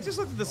doesn't, I just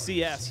looked at the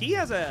CS. He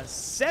has a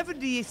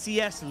 70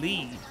 CS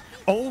lead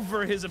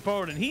over his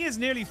opponent. He is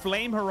nearly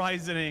flame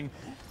horizoning.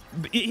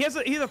 He has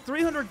a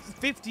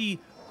 350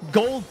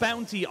 gold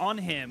bounty on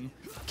him,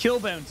 kill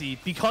bounty,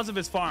 because of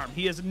his farm.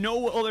 He has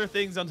no other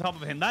things on top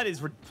of him. That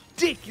is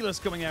ridiculous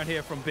coming out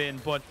here from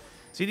Bin, but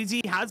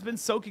CDZ has been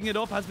soaking it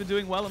up, has been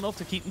doing well enough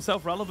to keep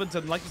himself relevant,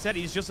 and like you said,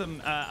 he's just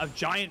a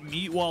giant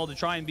meat wall to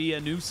try and be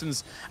a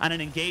nuisance and an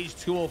engaged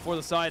tool for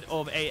the side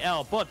of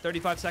AL. But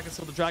 35 seconds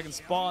till the dragon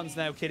spawns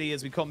now, Kitty,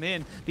 as we come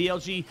in.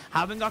 BLG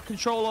haven't got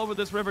control over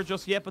this river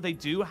just yet, but they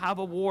do have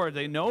a ward.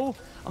 They know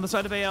on the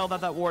side of AL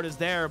that ward is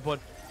there, but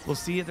we'll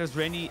see if there's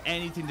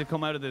anything to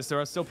come out of this. There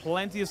are still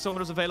plenty of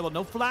summoners available.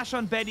 No flash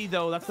on Betty,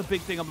 though. That's the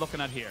big thing I'm looking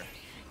at here.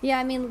 Yeah,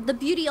 I mean, the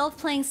beauty of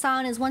playing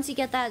Sion is once you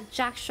get that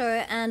Jack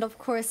Show and, of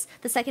course,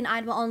 the second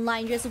item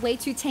online, you're just way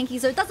too tanky.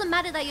 So it doesn't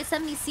matter that you're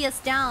 70 CS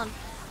down,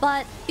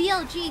 but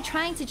BLG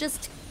trying to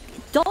just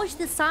dodge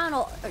the Sion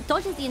or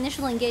dodges the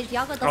initial engage.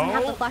 Yagao doesn't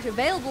have the flash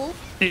available.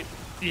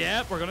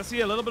 Yeah, we're going to see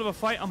a little bit of a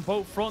fight on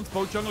both fronts.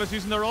 Both junglers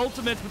using their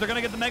ultimates, but they're going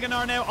to get the Mega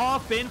Gnar now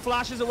off. Bin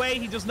flashes away.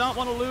 He does not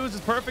want to lose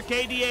his perfect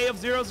KDA of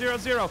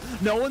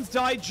 0-0-0. No one's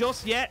died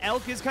just yet.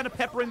 Elk is kind of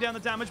peppering down the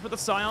damage, but the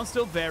Sion's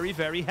still very,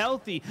 very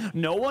healthy.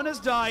 No one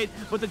has died,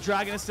 but the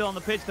Dragon is still on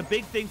the pitch. The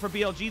big thing for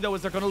BLG, though,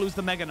 is they're going to lose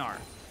the Mega Gnar.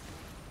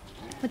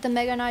 With the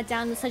Mega Gnar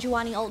down, the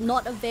Sejuani ult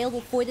not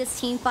available for this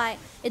team fight,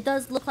 it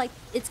does look like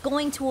it's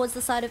going towards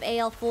the side of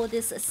AL for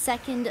this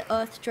second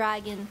Earth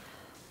Dragon.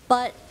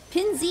 But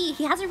PinZ,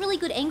 he has a really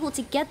good angle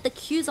to get the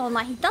Qs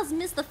online. He does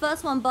miss the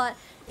first one, but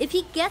if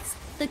he gets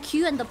the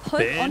Q and the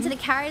poke onto the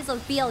carriers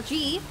of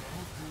BLG...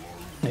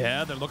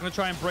 Yeah, they're looking to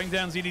try and bring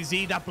down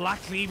ZDZ. That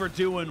Black Cleaver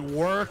doing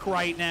work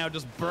right now,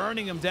 just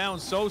burning him down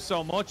so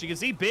much. You can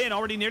see Bin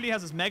already nearly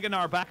has his Mega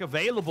Gnar back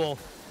available.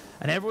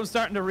 And everyone's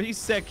starting to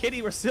reset.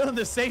 Kitty, we're still in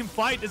the same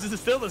fight. This is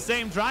still the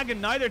same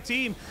dragon. Neither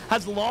team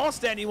has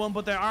lost anyone,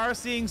 but they are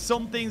seeing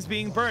some things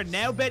being burned.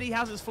 Now Betty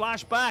has his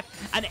flash back,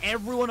 and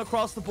everyone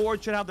across the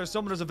board should have their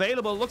summoners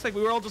available. It looks like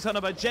we were all just kind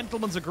of a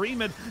gentleman's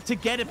agreement to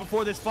get it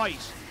before this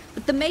fight.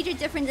 But the major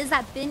difference is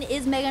that Bin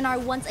is Mega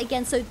Gnar once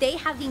again, so they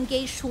have the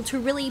engaged tool to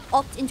really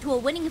opt into a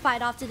winning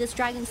fight after this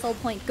Dragon Soul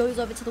point goes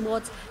over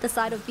towards the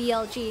side of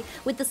BLG.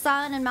 With the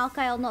Sion and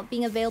Maokai not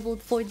being available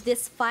for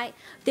this fight,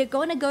 they're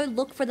going to go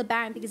look for the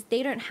Baron because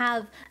they don't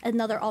have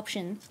another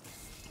option.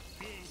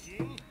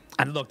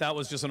 And look, that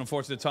was just an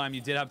unfortunate time.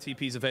 You did have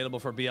TPs available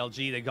for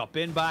BLG. They got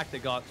Bin back, they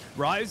got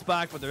Ryze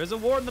back, but there is a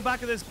ward in the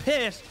back of this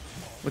pit.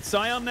 With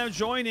Sion now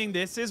joining,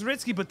 this is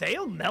risky, but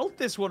they'll melt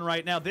this one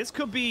right now. This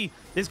could be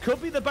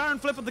the Baron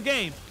flip of the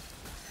game.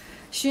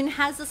 Shun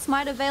has the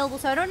smite available,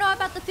 so I don't know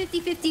about the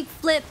 50-50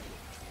 flip.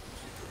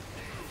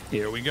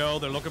 Here we go.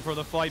 They're looking for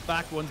the fight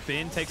back. Once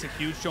Bin takes a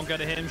huge chunk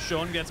out of him.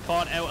 Shun gets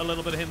caught out a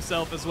little bit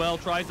himself as well.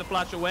 Tries to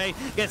flash away.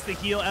 Gets the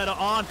heal out of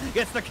On.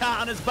 Gets the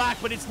cat on his back,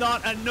 but it's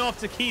not enough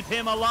to keep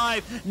him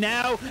alive.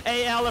 Now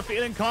AL are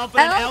feeling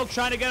confident. Elk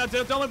trying to get out to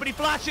the tunnel, but he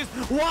flashes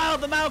while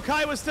the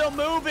Maokai was still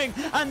moving.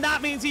 And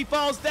that means he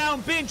falls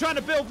down. Bin trying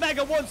to build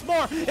Mega once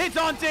more. It's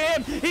onto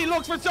him. He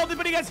looks for something,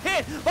 but he gets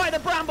hit by the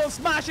Bramble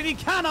Smash, and he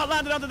cannot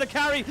land it onto the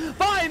carry.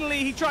 Finally,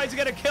 he tries to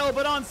get a kill,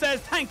 but On says,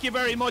 thank you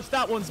very much.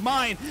 That one's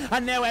mine.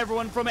 And now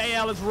everyone from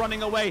AL is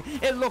running away.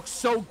 It looks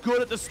so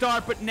good at the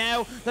start, but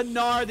now the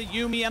Gnar, the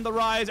yuumi, and the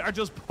Ryze are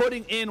just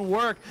putting in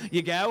work.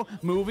 Yagao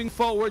moving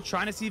forward,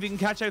 trying to see if he can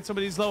catch out some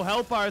of these low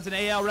health bars, and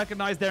AL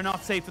recognize they're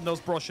not safe in those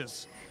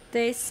brushes.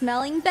 They're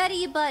smelling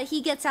Betty, but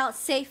he gets out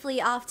safely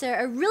after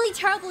a really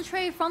terrible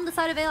trade from the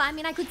side of AL. I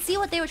mean, I could see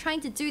what they were trying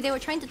to do. They were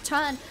trying to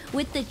turn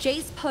with the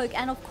Jayce poke,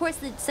 and of course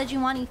the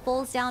Sejuani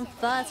falls down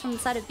first from the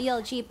side of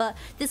BLG, but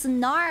this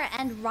Gnar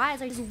and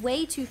Ryze are just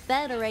way too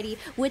fed already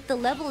with the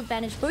level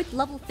advantage, both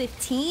level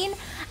 15,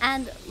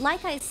 and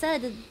like I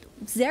said,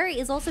 Zeri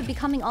is also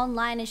becoming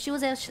online, and she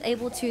was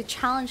able to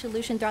challenge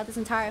Lucian throughout this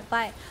entire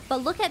fight.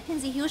 But look at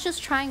PinZ, he was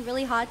just trying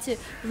really hard to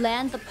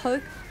land the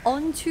poke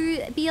onto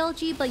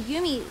BLG, but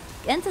yuumi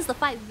enters the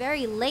fight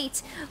very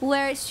late,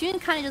 where Sion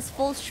kind of just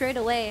falls straight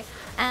away.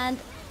 And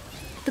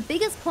The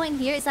biggest point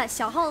here is that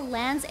Xiaohao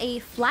lands a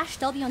flash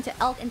W onto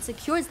Elk and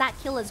secures that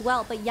kill as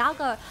well, but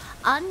Yagao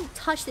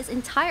untouched this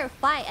entire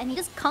fight and he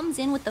just comes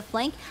in with the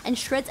flank and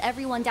shreds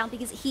everyone down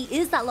because he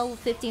is that level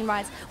 15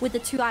 Ryze with the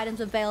 2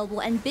 items available,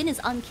 and Bin is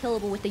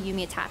unkillable with the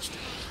Yuumi attached.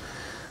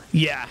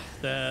 Yeah,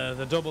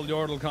 the double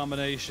Yordle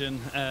combination,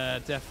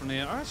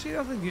 definitely. Or actually,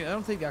 I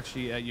don't think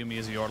actually Yuumi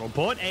is a Yordle,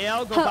 but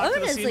AL go back to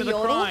the scene of the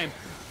crime.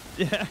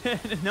 Yeah,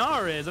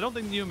 Gnar is. I don't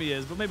think Yuumi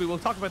is, but maybe we'll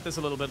talk about this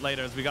a little bit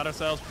later as we got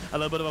ourselves a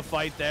little bit of a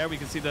fight there. We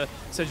can see the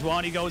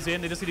Sejuani goes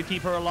in. They just need to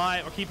keep her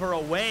alive or keep her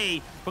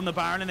away from the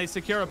Baron and they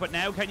secure it. But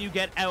now can you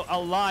get out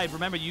alive?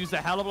 Remember, you used a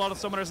hell of a lot of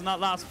summoners in that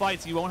last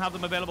fight, so you won't have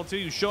them available to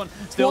you. Shun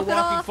still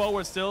walking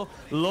forward, still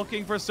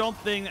looking for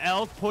something.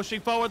 Elk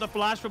pushing forward. The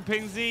flash from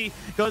Ping Z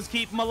does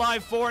keep him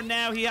alive for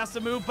now. He has to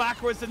move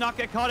backwards to not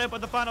get caught out by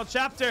the final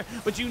chapter,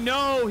 but you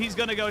know he's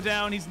going to go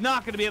down. He's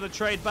not going to be able to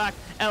trade back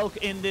Elk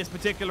in this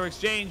particular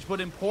exchange. But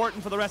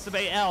important for the rest of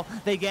AL,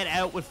 they get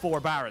out with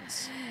 4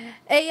 Barons.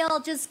 AL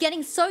just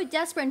getting so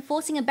desperate and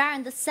forcing a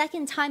Baron the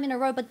second time in a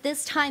row, but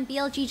this time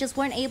BLG just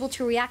weren't able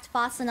to react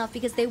fast enough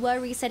because they were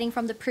resetting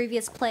from the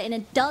previous play, and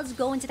it does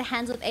go into the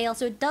hands of AL,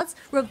 so it does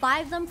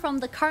revive them from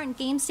the current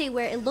game state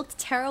where it looked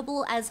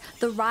terrible as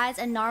the Ryze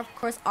and Gnar of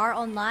course are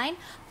online.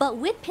 But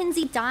with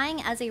Pinsy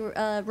dying as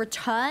a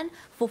return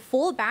for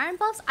 4 Baron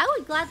buffs, I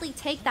would gladly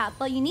take that,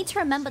 but you need to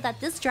remember that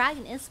this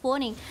dragon is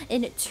spawning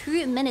in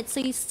 2 minutes, so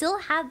you still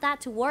have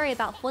that to worry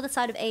about for the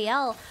side of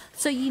AL,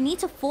 so you need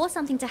to force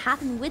something to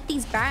happen with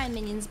these Baron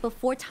minions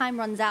before time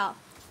runs out.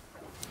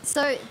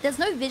 So there's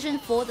no vision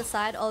for the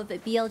side of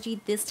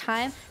BLG this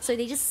time, so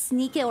they just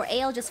sneak it, or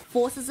AL just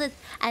forces it,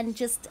 and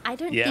just, I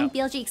don't think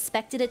BLG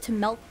expected it to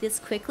melt this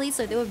quickly,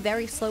 so they were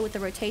very slow with the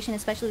rotation,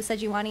 especially with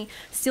Sejuani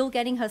still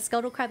getting her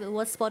Scuttle Crab. It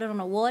was spotted on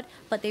a ward,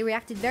 but they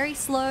reacted very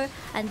slow,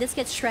 and this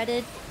gets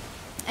shredded,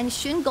 and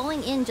Shun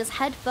going in just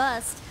head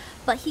first,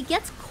 but he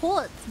gets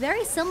caught,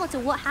 very similar to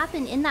what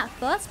happened in that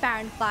first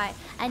Baron fight,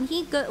 and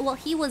he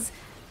was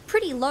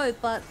pretty low,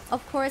 but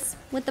of course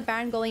with the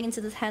Baron going into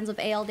the hands of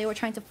AL, they were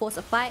trying to force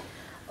a fight,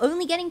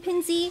 only getting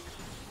Pinsy.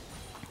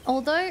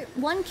 Although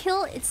 1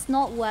 kill, it's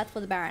not worth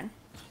for the Baron.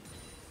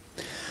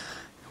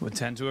 Would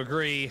tend to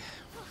agree.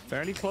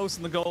 Fairly close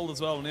in the gold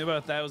as well, only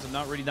about 1,000,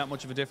 not really that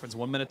much of a difference.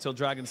 1 minute till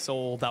Dragon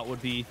Soul, that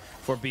would be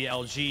for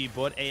BLG,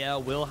 but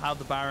AL will have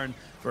the Baron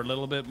for a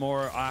little bit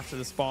more after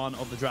the spawn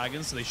of the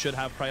Dragons, so they should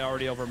have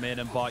priority over mid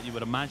and bot, you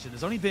would imagine.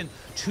 There's only been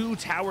 2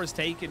 towers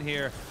taken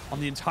here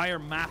on the entire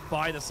map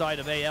by the side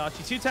of AL.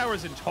 Actually, 2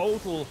 towers in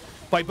total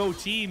by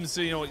both teams,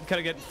 so, you know, kind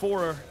of get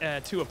 4,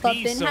 2 apiece. But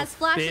Bin so has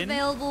flash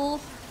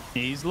available.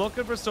 He's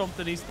looking for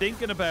something, he's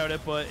thinking about it,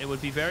 but it would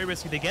be very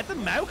risky. They get the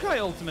Maokai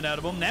ultimate out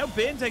of him. Now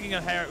Bin taking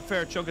a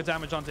fair chunk of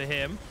damage onto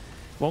him.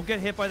 Won't get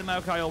hit by the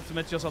Maokai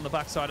ultimate just on the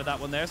backside of that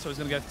one there, so he's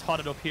going to get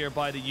totted up here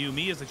by the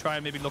Yuumi as they try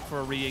and maybe look for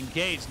a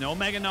re-engage. No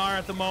Mega Gnar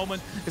at the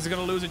moment, because they're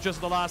going to lose it just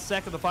at the last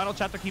second. The final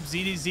chapter keeps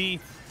ZDZ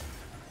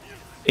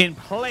in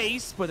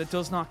place, but it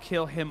does not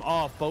kill him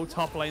off. Both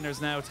top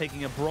laners now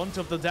taking a brunt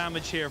of the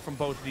damage here from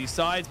both of these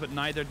sides, but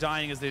neither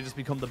dying as they just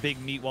become the big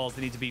meat walls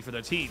they need to be for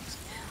their teams.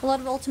 A lot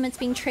of ultimates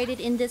being traded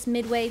in this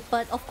mid wave,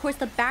 but of course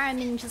the Baron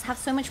minions just have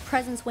so much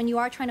presence when you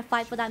are trying to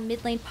fight for that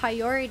mid lane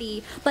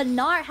priority. But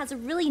Gnar has a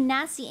really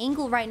nasty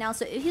angle right now,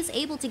 so if he's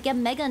able to get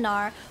Mega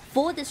Gnar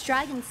for this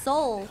Dragon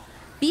Soul,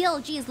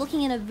 BLG is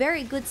looking in a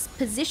very good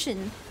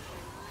position.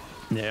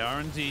 They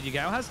are indeed.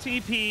 Yagao has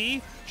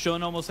TP.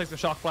 Shun almost takes the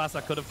shock blast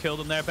that could have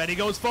killed him there. Betty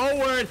goes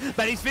forward.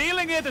 Betty's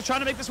feeling it. They're trying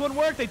to make this one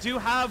work. They do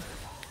have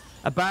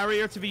a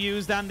barrier to be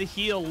used and the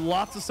heal.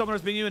 Lots of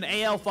summoners being used.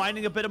 AL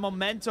finding a bit of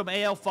momentum.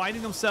 AL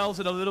finding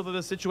themselves in a little bit of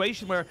a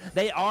situation where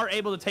they are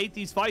able to take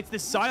these fights.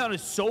 This Sion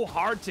is so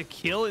hard to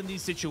kill in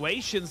these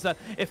situations that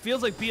it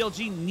feels like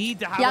BLG need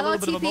to have a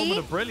little bit of a moment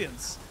of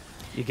brilliance.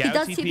 Yagao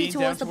does TP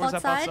towards the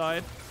that bot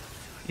side.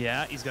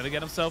 Yeah, he's going to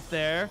get himself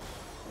there.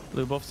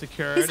 Blue buff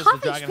secured He's as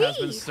half the dragon HP. has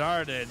been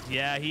started.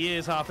 Yeah, he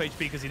is half HP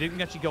because he didn't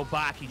actually go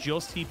back. He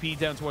just TP'd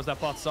down towards that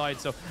bot side,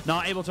 so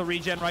not able to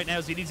regen right now.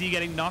 ZDZ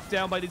getting knocked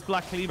down by these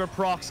Black Cleaver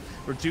procs,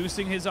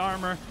 reducing his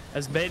armor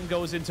as Ben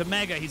goes into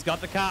Mega. He's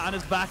got the cat on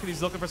his back and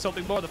he's looking for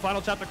something more. The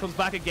final chapter comes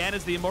back again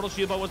as the Immortal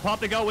Shield Bow was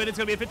popped to go in. It's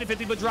going to be a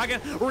 50-50, but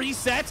Dragon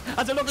resets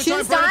as they look to try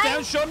and burn it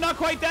down. Shun not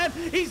quite dead.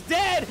 He's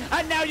dead,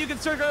 and now you can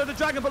circle the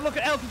Dragon, but look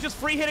at Elk. He's just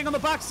free hitting on the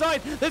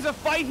backside. There's a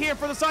fight here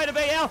for the side of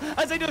AL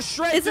as they just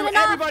shred through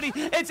everybody.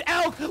 It's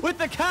Elk with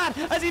the cat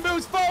as he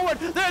moves forward.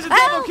 There's a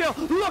double kill,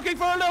 looking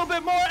for a little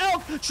bit more.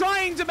 Elk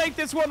trying to make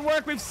this one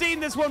work. We've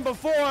seen this one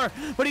before,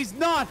 but he's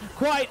not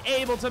quite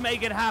able to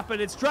make it happen.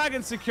 It's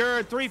Dragon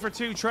secured,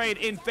 3-for-2 trade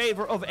in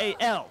favor of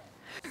AL.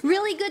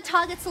 Really good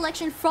target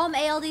selection from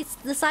AL. They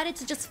decided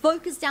to just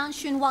focus down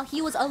Shun while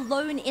he was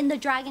alone in the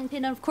Dragon Pit,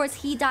 and of course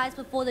he dies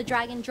before the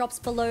Dragon drops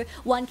below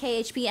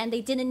 1k HP, and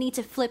they didn't need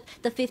to flip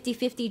the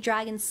 50-50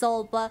 Dragon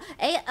Soul. But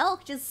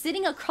AL just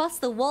sitting across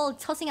the wall,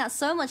 tossing out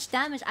so much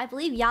damage. I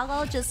believe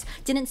Yagao just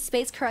didn't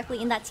space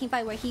correctly in that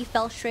teamfight where he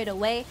fell straight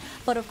away.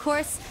 But of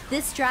course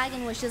this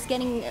Dragon was just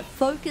getting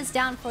focused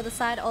down for the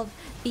side of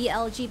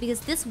BLG because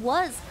this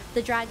was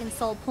the Dragon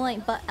Soul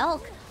point. But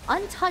Elk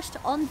untouched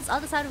on this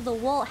other side of the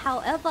wall.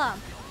 However,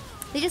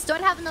 they just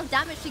don't have enough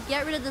damage to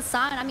get rid of the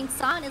Sion. I mean,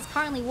 Sion is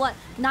currently, what,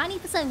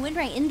 90% win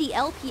rate in the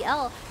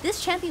LPL.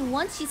 This champion,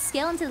 once you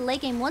scale into the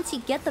late game, once you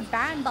get the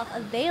Baron buff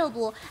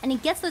available, and he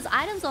gets those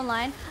items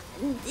online,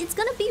 it's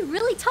going to be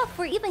really tough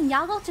for even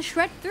Yagao to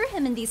shred through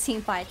him in these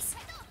team fights.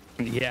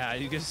 Yeah,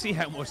 you can see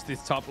how much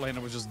this top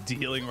laner was just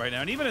dealing right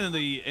now. And even in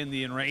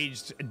the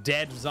enraged,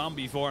 dead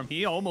zombie form,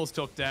 he almost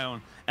took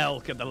down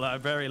Elk at the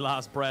very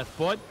last breath.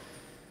 But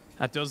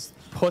that does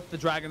put the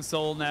Dragon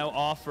Soul now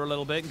off for a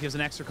little bit and gives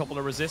an extra couple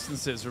of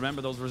resistances.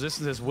 Remember, those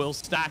resistances will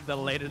stack the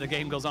later the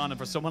game goes on. And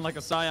for someone like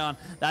a Sion,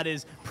 that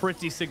is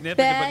pretty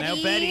significant. But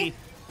now Betty,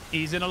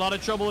 he's in a lot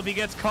of trouble if he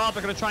gets caught.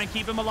 They're going to try and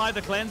keep him alive.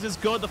 The cleanse is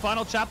good. The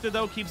final chapter,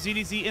 though, keeps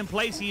ZDZ in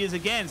place. He is,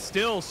 again,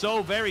 still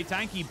so very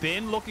tanky.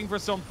 Bin looking for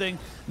something.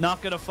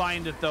 Not going to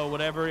find it, though,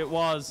 whatever it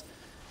was.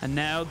 And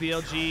now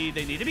BLG,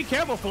 they need to be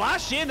careful.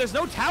 Flash in. There's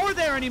no tower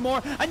there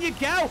anymore. And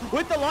Yagao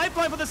with the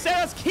lifeline for the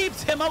Seras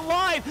keeps him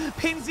alive.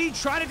 Pinzi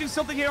trying to do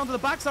something here onto the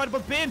backside,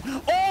 but Bin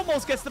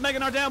almost gets the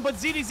Mega Gnar down. But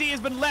ZDZ has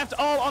been left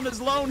all on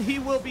his own. He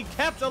will be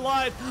kept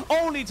alive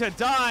only to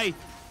die.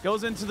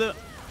 Goes into the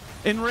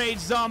enraged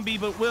zombie,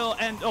 but will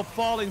end up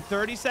falling.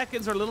 30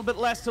 seconds or a little bit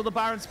less till the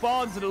Baron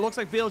spawns, and it looks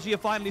like BLG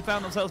have finally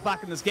found themselves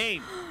back in this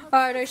game.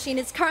 Alright, Oisin,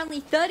 it's currently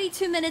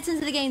 32 minutes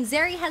into the game.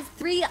 Zeri has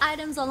 3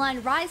 items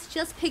online. Ryze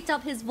just picked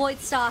up his Void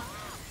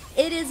Staff.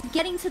 It is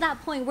getting to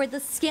that point where the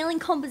scaling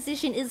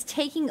composition is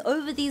taking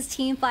over these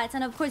team fights.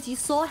 And of course, you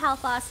saw how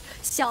fast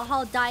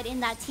Xiaohao died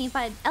in that team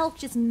fight. Elk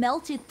just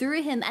melted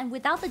through him. And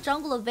without the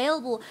jungle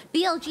available,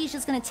 BLG is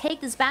just going to take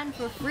this ban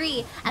for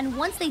free. And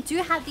once they do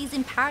have these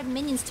empowered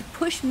minions to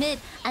push mid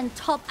and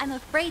top, I'm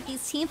afraid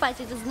these team fights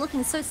are just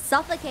looking so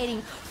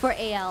suffocating for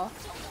AL.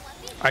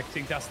 I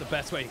think that's the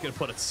best way you can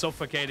put it.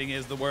 Suffocating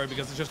is the word,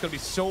 because there's just going to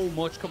be so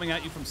much coming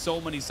at you from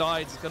so many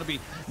sides. It's going to be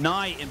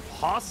nigh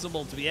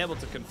impossible to be able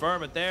to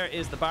confirm it. There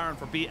is the Baron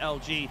for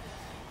BLG.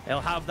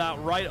 They'll have that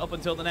right up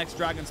until the next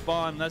Dragon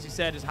spawn. And as you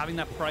said, just having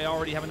that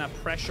priority, having that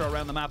pressure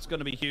around the map is going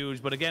to be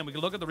huge. But again, we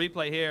can look at the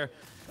replay here.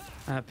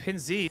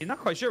 Pinzi, not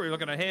quite sure we're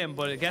looking at him,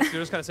 but I guess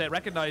you're just kind of saying,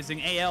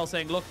 recognizing AL,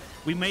 saying, look,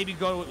 we maybe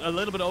go a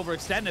little bit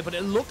overextended, but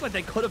it looked like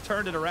they could have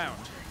turned it around.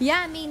 Yeah,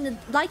 I mean,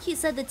 like you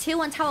said, the tier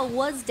 1 tower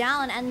was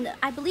down, and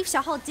I believe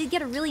Xiaohao did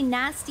get a really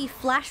nasty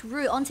flash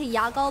route onto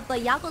Yagao,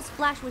 but Yagao's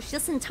flash was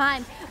just in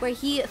time where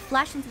he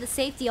flashed into the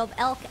safety of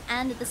Elk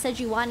and the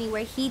Sejuani,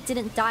 where he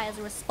didn't die as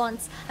a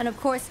response. And of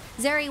course,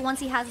 Zeri, once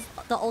he has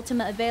the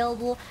ultimate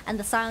available and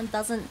the Sion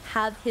doesn't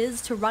have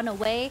his to run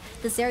away,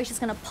 the Zeri's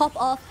just going to pop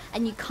off,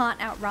 and you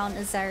can't outrun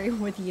a Zeri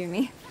with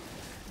Yuumi.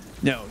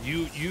 No,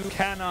 you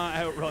cannot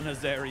outrun a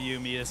Zeri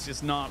Yuumi. It's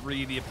just not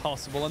really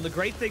possible. And the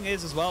great thing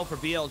is as well for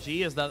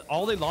BLG is that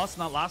all they lost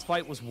in that last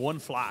fight was one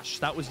flash.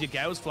 That was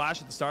Yagao's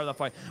flash at the start of that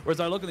fight. Whereas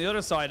I look on the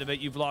other side of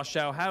it, you've lost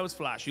Xiaohao's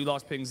flash, you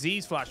lost Ping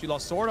Z's flash, you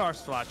lost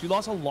SwordArt's flash, you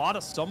lost a lot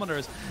of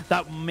summoners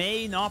that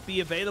may not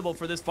be available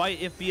for this fight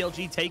if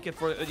BLG take it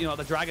for, you know,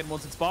 the Dragon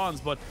once it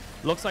spawns. But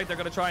looks like they're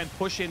going to try and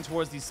push in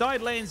towards these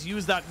side lanes,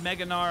 use that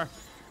Mega Gnar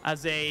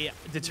as a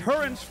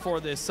deterrent for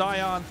the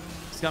Sion.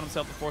 He's got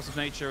himself the Force of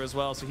Nature as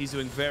well, so he's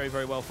doing very,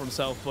 very well for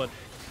himself. But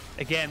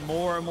again,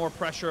 more and more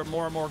pressure,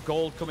 more and more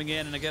gold coming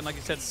in. And again, like I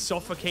said,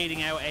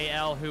 suffocating out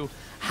AL, who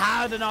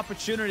had an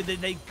opportunity.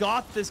 They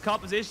got this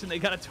composition. They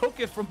kind of took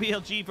it from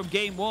BLG from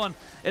game 1.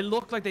 It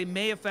looked like they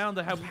may have found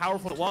out how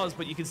powerful it was,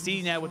 but you can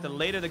see now with the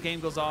later the game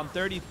goes on,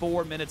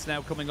 34 minutes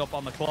now coming up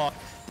on the clock,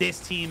 this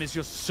team is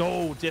just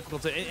so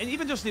difficult to, and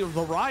even just the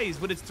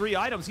Ryze with its 3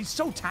 items, he's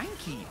so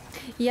tanky.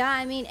 Yeah,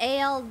 I mean,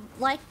 AL,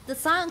 like, the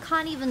Sion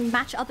can't even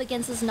match up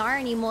against this Gnar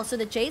anymore, so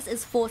the Jayce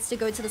is forced to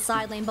go to the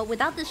side lane. But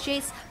without this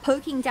Jayce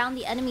poking down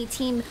the enemy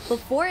team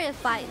before it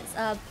fights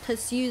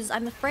pursues,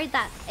 I'm afraid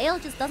that AL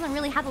just doesn't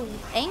really have an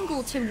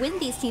angle to win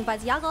these team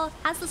fights. Yagao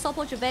has the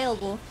stopwatch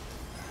available.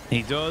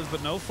 He does,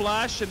 but no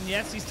flash, and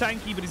yes, he's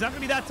tanky, but he's not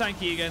going to be that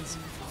tanky against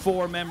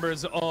 4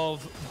 members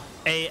of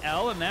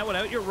AL. And now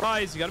without your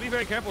Ryze, you got to be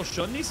very careful.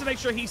 Shun needs to make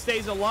sure he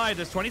stays alive.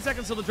 There's 20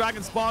 seconds till the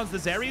Dragon spawns. The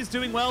Zeri is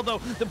doing well, though,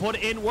 to put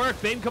in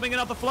work. Bin coming in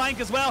off the flank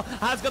as well.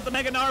 Has got the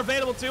Mega Gnar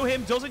available to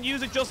him. Doesn't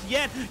use it just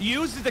yet.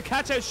 Uses it to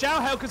catch out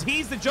Xiaohao because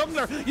he's the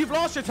jungler. You've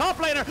lost your top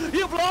laner.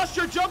 You've lost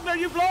your jungler.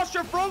 You've lost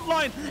your front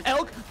line.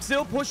 Elk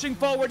still pushing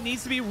forward.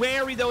 Needs to be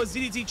wary, though, as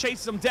ZDZ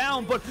chases him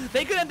down. But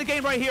they could end the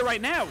game right here,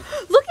 right now.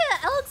 Look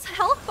at Elk's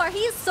health bar.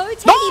 He is so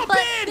tanky, but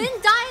Bin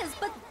dies.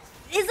 But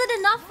is it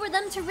enough for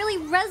them to really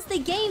res the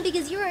game?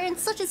 Because you are in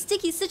such a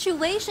sticky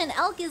situation.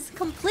 Elk is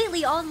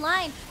completely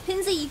online.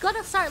 Pinzi, you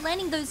gotta start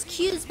landing those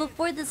Qs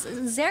before this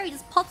Zeri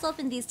just pops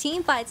up in these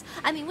team fights.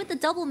 I mean, with the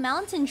double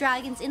mountain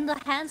dragons in the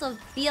hands of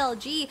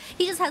BLG,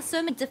 he just has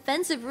so many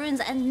defensive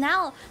runes, and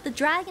now the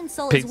Dragon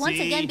Soul is once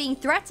again being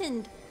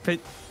threatened.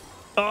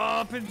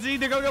 Oh, Pinzi,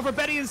 they're going to go for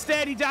Betty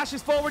instead. He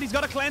dashes forward. He's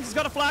got a cleanse. He's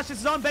got a flash.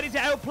 This is on Betty to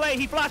outplay.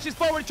 He flashes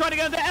forward, trying to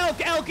get into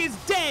Elk. Elk is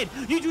dead.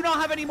 You do not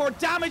have any more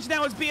damage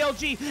now as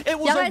BLG. It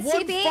was a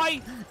one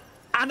fight.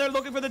 And they're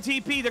looking for the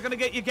TP. They're going to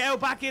get Yagao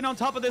back in on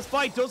top of this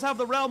fight. Does have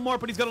the Realm Morph,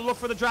 but he's going to look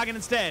for the Dragon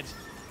instead.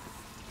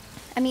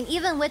 I mean,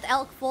 even with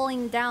Elk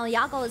falling down,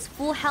 Yagao is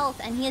full health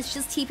and he has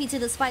just TP to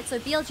this fight. So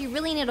BLG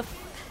really need to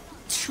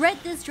shred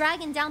this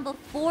dragon down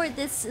before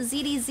this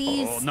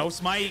ZDZ's. Oh, no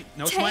smite.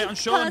 No smite on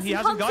Sion. He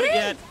hasn't got it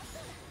yet.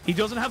 He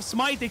doesn't have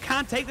smite. They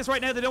can't take this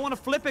right now. They don't want to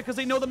flip it because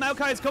they know the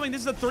Maokai is coming. This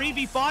is a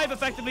 3v5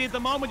 effectively at the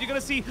moment. You're going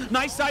to see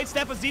nice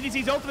sidestep of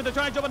ZDZ's ultimate. They're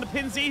trying to jump on the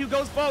Pin Z, who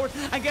goes forward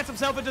and gets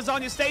himself into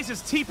Zonya's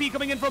stasis. TP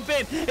coming in from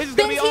Bin. This is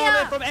going to be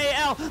all in from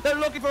AL. They're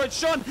looking for it.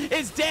 Shun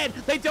is dead.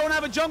 They don't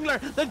have a jungler.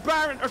 The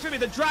Baron, or excuse me,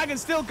 the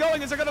Dragon's still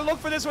going as they're going to look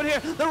for this one here.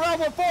 The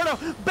Realm of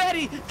Fordo.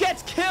 Betty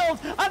gets killed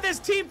on this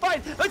team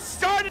fight. It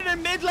started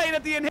in mid lane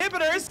at the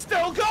inhibitor. It's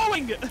still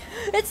going.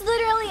 It's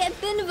literally a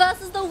Bin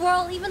versus the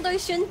world, even though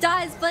Shun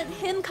dies, but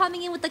him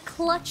coming in with the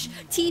clutch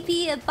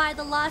TP by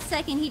the last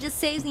second, he just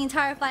saves the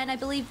entire fight. And I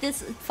believe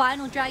this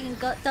final dragon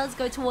does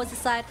go towards the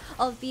side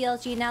of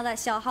BLG now that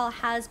Xiaohao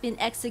has been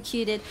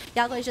executed.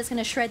 Yagao is just going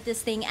to shred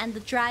this thing, and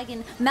the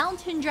dragon,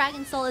 Mountain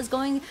Dragon Soul, is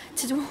going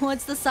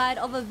towards the side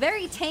of a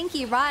very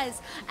tanky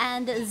Ryze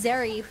and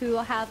Zeri, who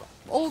have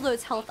all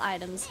those health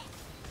items.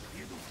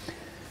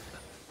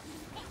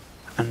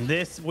 And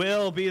this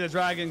will be the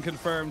dragon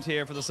confirmed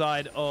here for the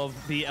side of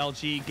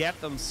BLG. Get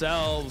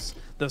themselves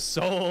the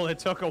soul. It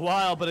took a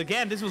while, but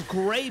again, this was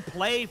great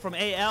play from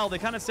AL. They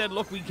kind of said,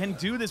 look, we can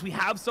do this. We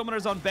have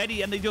summoners on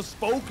Betty, and they just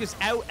focus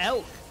out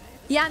Elk.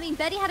 Yeah, I mean,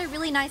 Betty had a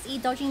really nice E,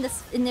 dodging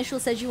this initial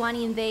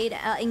Sejuani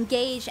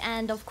engage,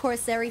 and of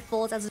course, Zeri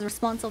falls as a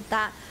response of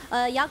that.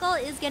 Yagao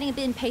is getting a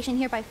bit impatient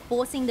here by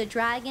forcing the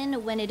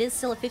dragon when it is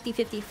still a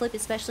 50-50 flip,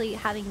 especially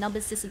having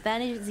numbers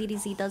disadvantage.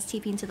 ZDZ does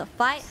TP into the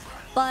fight,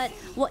 but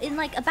well, in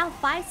like about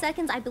 5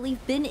 seconds, I believe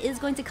Bin is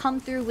going to come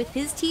through with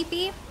his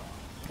TP,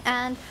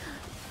 and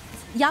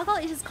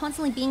Yagao is just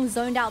constantly being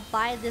zoned out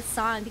by this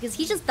Sion because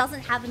he just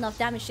doesn't have enough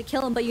damage to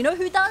kill him, but you know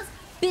who does?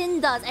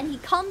 Bin does, and he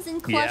comes in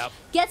clutch,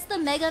 gets the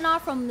Mega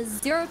Gnar from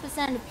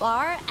 0%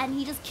 bar, and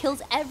he just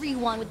kills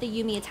everyone with the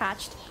Yuumi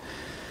attached.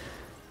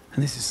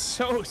 And this is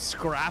so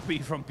scrappy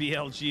from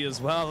BLG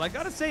as well. I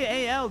gotta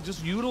say, AL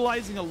just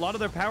utilizing a lot of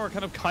their power,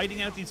 kind of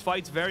kiting out these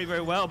fights very, very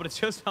well, but it's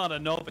just not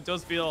enough. It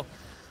does feel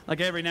like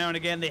every now and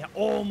again they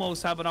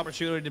almost have an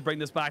opportunity to bring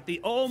this back. They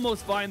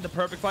almost find the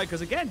perfect fight,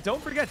 because again,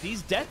 don't forget,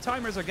 these death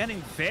timers are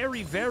getting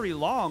very, very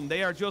long.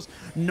 They are just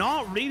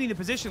not reading the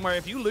position where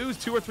if you lose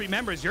 2 or 3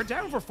 members, you're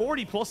down for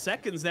 40+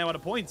 seconds now at a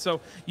point. So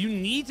you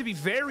need to be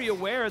very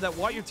aware that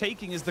what you're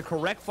taking is the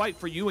correct fight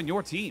for you and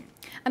your team.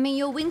 I mean,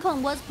 your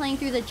Wincon was playing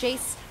through the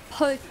Jayce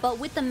poke, but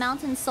with the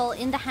Mountain Soul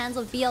in the hands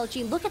of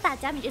BLG, look at that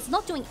damage. It's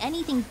not doing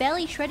anything,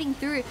 barely shredding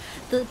through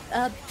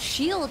the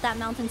shield that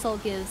Mountain Soul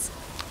gives.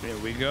 Here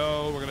we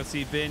go. We're going to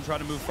see Bin trying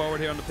to move forward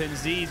here on the Pin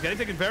Z. He's getting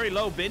taken very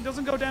low. Bin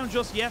doesn't go down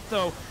just yet,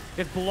 though.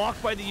 Gets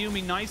blocked by the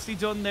Yuumi. Nicely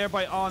done there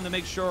by On to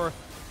make sure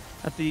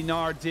that the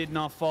Gnar did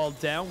not fall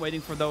down.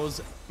 Waiting for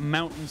those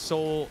Mountain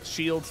Soul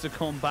shields to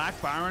come back.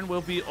 Baron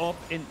will be up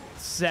in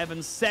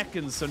 7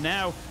 seconds. So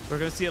now we're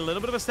going to see a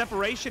little bit of a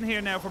separation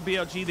here now from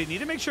BLG. They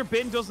need to make sure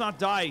Bin does not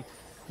die.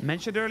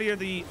 Mentioned earlier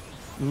the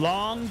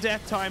long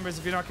death timers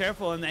if you're not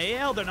careful. And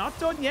AL, they're not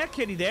done yet,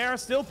 Kitty. They are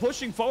still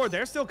pushing forward.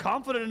 They're still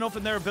confident enough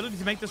in their ability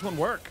to make this one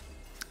work.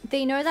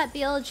 They know that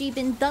BLG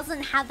Bin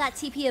doesn't have that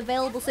TP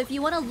available, so if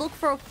you want to look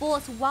for a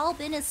force while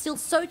Bin is still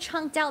so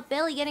chunked out,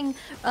 barely getting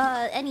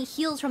any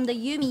heals from the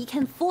Yuumi, you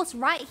can force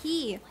right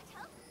here.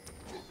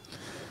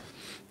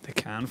 They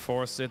can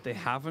force it. They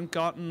haven't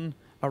gotten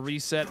a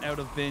reset out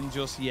of Bin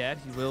just yet.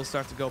 He will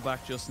start to go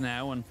back just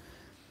now, and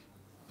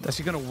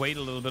actually going to wait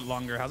a little bit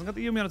longer. Hasn't got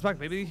the Yuumi on his back,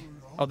 maybe?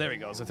 Oh, there he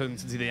goes. I couldn't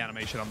see the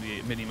animation on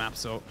the mini-map,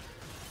 so...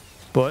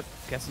 But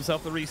gets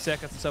himself the reset,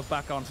 gets himself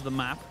back onto the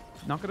map.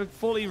 Not going to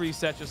fully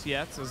reset just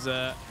yet, as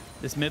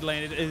this mid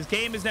lane... His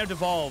game is now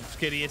devolved,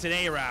 Kitty. It's an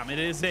ARAM. It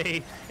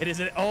is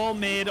an all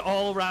mid,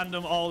 all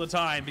random, all the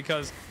time,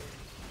 because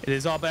it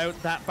is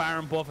about that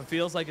Baron buff. It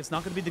feels like it's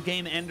not going to be the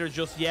game ender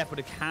just yet, but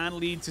it can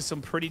lead to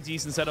some pretty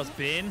decent setups.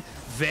 Bin,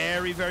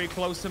 very, very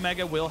close to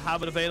Mega, will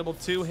have it available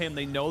to him.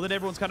 They know that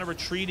everyone's kind of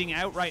retreating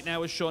out right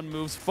now as Shun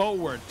moves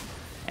forward.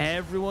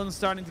 Everyone's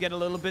starting to get a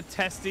little bit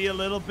testy, a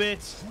little bit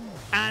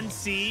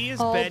antsy as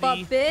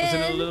Betty is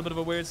in a little bit of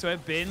a weird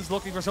sweat. Bin's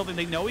looking for something.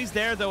 They know he's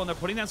there, though, and they're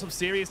putting down some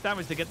serious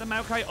damage. They get the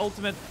Maokai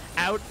ultimate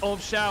out of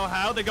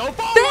Xiaohao. They go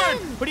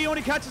forward, but he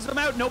only catches them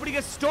out. Nobody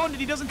gets stunned,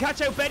 and he doesn't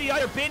catch out Betty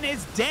either. Bin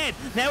is dead.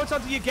 Now it's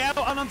onto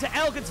Yagao and onto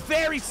Elk. It's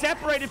very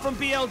separated from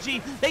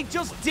BLG. They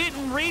just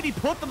didn't really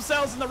put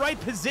themselves in the right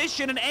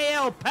position, and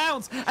AL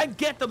pounce and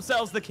get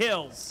themselves the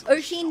kills.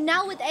 Oisin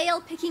now with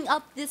AL picking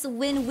up this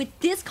win with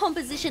this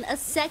composition, a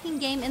second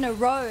game in a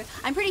row.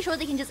 I'm pretty sure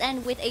they can just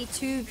end with a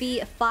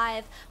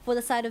 2v5 for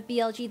the side of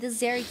BLG. This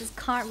Zeri just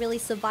can't really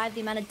survive the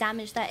amount of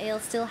damage that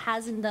AL still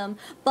has in them.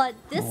 But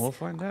this we'll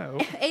find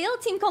out. AL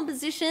team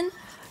composition,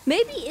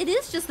 maybe it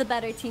is just the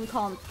better team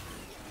comp.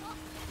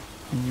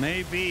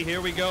 Maybe.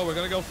 Here we go. We're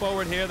going to go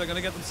forward here. They're going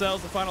to get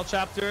themselves the final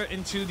chapter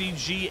into the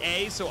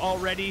GA. So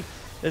already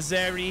the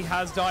Zeri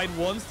has died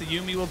once. The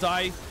Yuumi will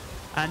die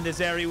And the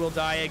Zeri will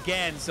die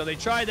again. So they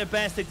tried their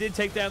best. They did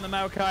take down the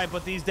Maokai,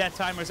 but these death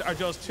timers are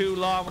just too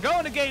long. We're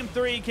going to game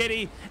 3,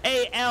 Kitty.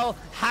 AL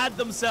had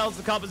themselves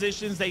the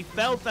compositions. They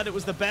felt that it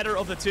was the better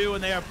of the two,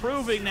 and they are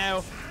proving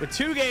now with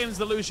 2 games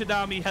the Lucian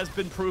Nami has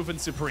been proven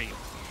supreme.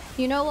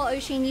 You know what,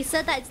 Oisin, you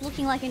said that it's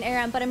looking like an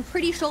ARAM, but I'm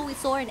pretty sure we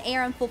saw an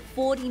ARAM for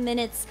 40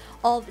 minutes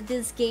of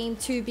this game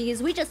too,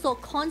 because we just saw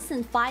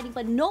constant fighting,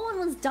 but no one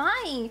was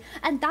dying,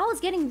 and that was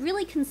getting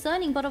really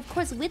concerning. But of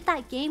course, with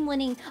that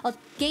game-winning or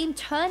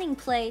game-turning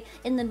play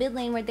in the mid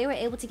lane, where they were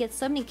able to get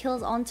so many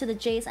kills onto the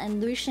Jayce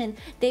and Lucian,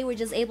 they were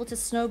just able to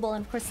snowball,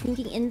 and of course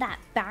sneaking in that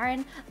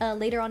Baron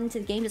later on into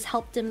the game just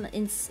helped them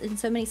in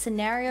so many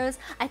scenarios.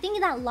 I think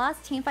in that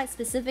last team fight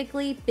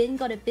specifically, Bin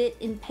got a bit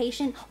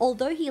impatient.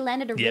 Although he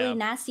landed a really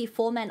nasty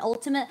 4-man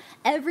ultimate,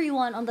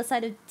 everyone on the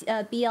side of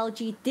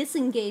BLG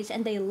disengaged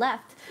and they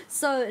left.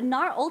 So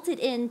Gnar ulted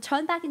in,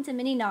 turned back into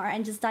mini Gnar,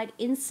 and just died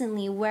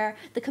instantly, where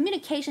the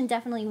communication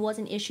definitely was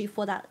an issue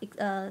for that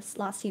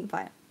last team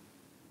fight.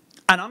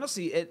 And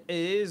honestly, it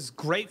is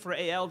great for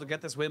AL to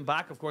get this win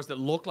back. Of course, it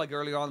looked like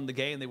earlier on in the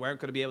game they weren't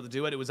going to be able to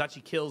do it. It was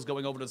actually kills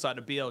going over to the side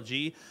of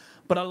BLG.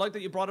 But I like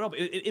that you brought it up.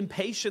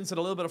 Impatience and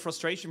a little bit of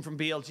frustration from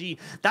BLG.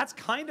 That's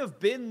kind of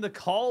been the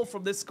call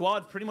from this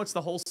squad pretty much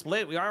the whole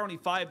split. We are only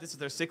 5. This is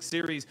their 6th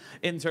series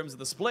in terms of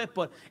the split.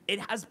 But it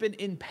has been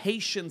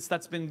impatience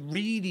that's been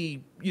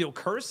really,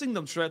 cursing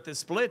them throughout this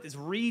split. It's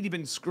really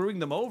been screwing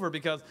them over,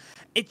 because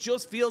it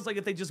just feels like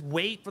if they just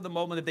wait for the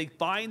moment, if they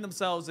find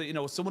themselves,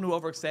 someone who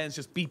overextends,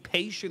 just be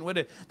patient with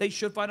it, they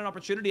should find an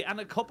opportunity. And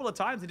a couple of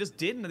times they just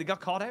didn't, and they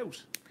got caught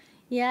out.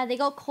 Yeah, they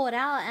got caught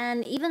out,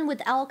 and even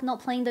with Elk not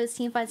playing those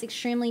team fights,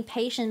 extremely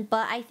patient.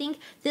 But I think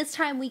this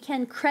time we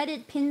can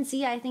credit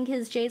Pinzi. I think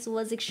his Jayce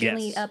was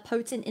extremely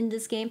potent in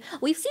this game.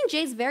 We've seen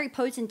Jayce very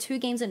potent 2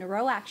 games in a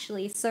row,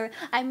 actually. So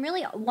I'm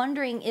really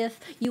wondering if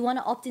you want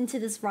to opt into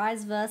this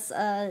Ryze versus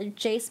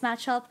Jayce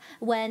matchup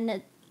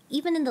when...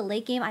 Even in the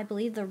late game, I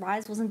believe the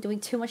Ryze wasn't doing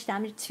too much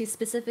damage to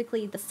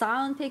specifically the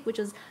Sion pick, which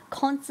was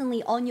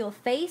constantly on your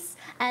face.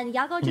 And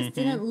Yagao just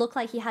didn't look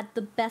like he had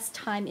the best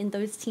time in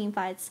those team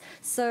fights.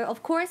 So,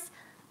 of course,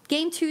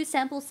 game 2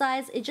 sample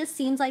size, it just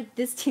seems like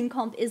this team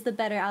comp is the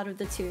better out of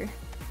the 2.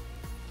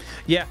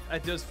 Yeah,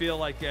 it does feel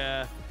like...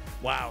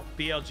 wow,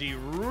 BLG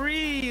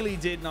really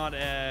did not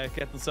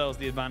get themselves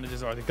the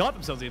advantages, or they got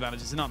themselves the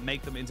advantages, did not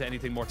make them into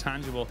anything more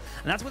tangible.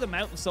 And that's with a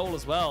Mountain Soul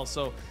as well.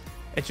 So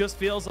it just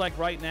feels like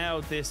right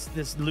now this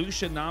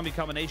Lucian Nami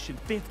combination,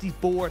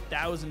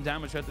 54,000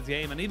 damage throughout the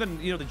game, and even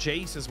the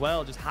Jayce as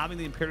well, just having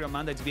the Imperial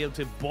Mandate to be able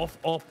to buff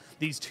up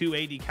these 2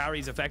 AD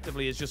carries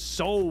effectively is just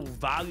so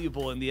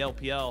valuable in the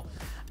LPL.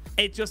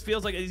 It just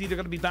feels like it's either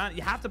going to be banned.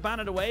 You have to ban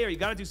it away, or you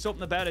got to do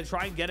something about it.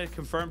 Try and get it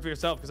confirmed for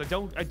yourself, because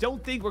I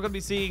don't think we're going to be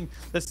seeing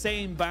the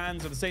same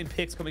bans or the same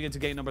picks coming into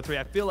game number 3.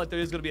 I feel like there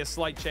is going to be a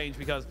slight change,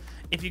 because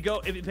if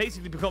it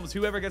basically becomes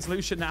whoever gets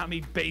Lucian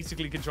Nami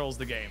basically controls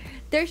the game.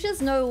 There's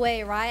just no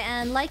way, right?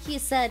 And like you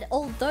said,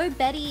 although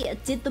Betty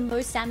did the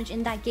most damage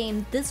in that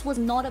game, this was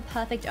not a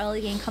perfect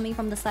early game coming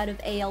from the side of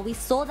AL. We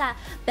saw that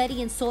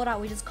Betty and SwordArt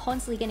were just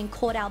constantly getting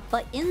caught out,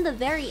 but in the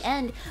very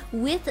end,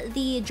 with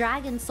the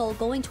Dragon Soul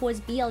going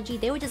towards BLG,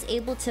 they were just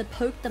able to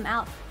poke them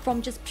out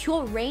from just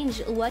pure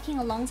range, working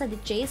alongside the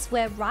Jayce,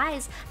 where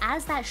Ryze,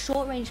 as that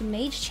short-range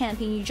mage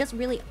champion, you just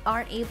really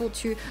aren't able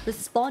to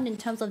respond in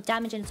terms of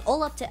damage, and it's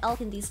all up to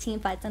Elk in these team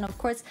fights. And of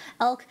course,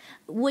 Elk,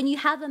 when you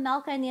have a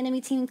Maokai in the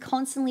enemy team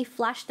constantly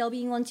flash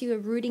Wing onto you or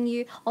rooting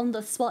you on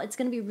the spot, it's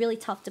going to be really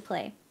tough to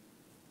play.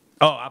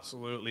 Oh,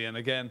 absolutely. And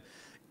again,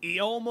 he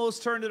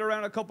almost turned it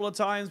around a couple of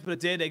times, but it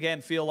did,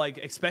 again, feel like,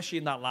 especially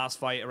in that last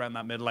fight around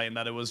that mid lane,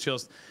 that it was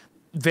just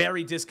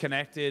very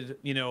disconnected.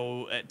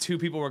 2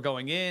 people were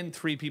going in,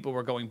 3 people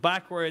were going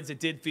backwards. It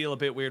did feel a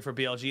bit weird for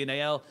BLG, and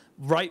AL,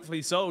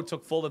 rightfully so,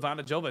 took full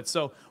advantage of it.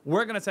 So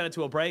we're going to send it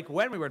to a break.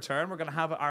 When we return, we're going to have our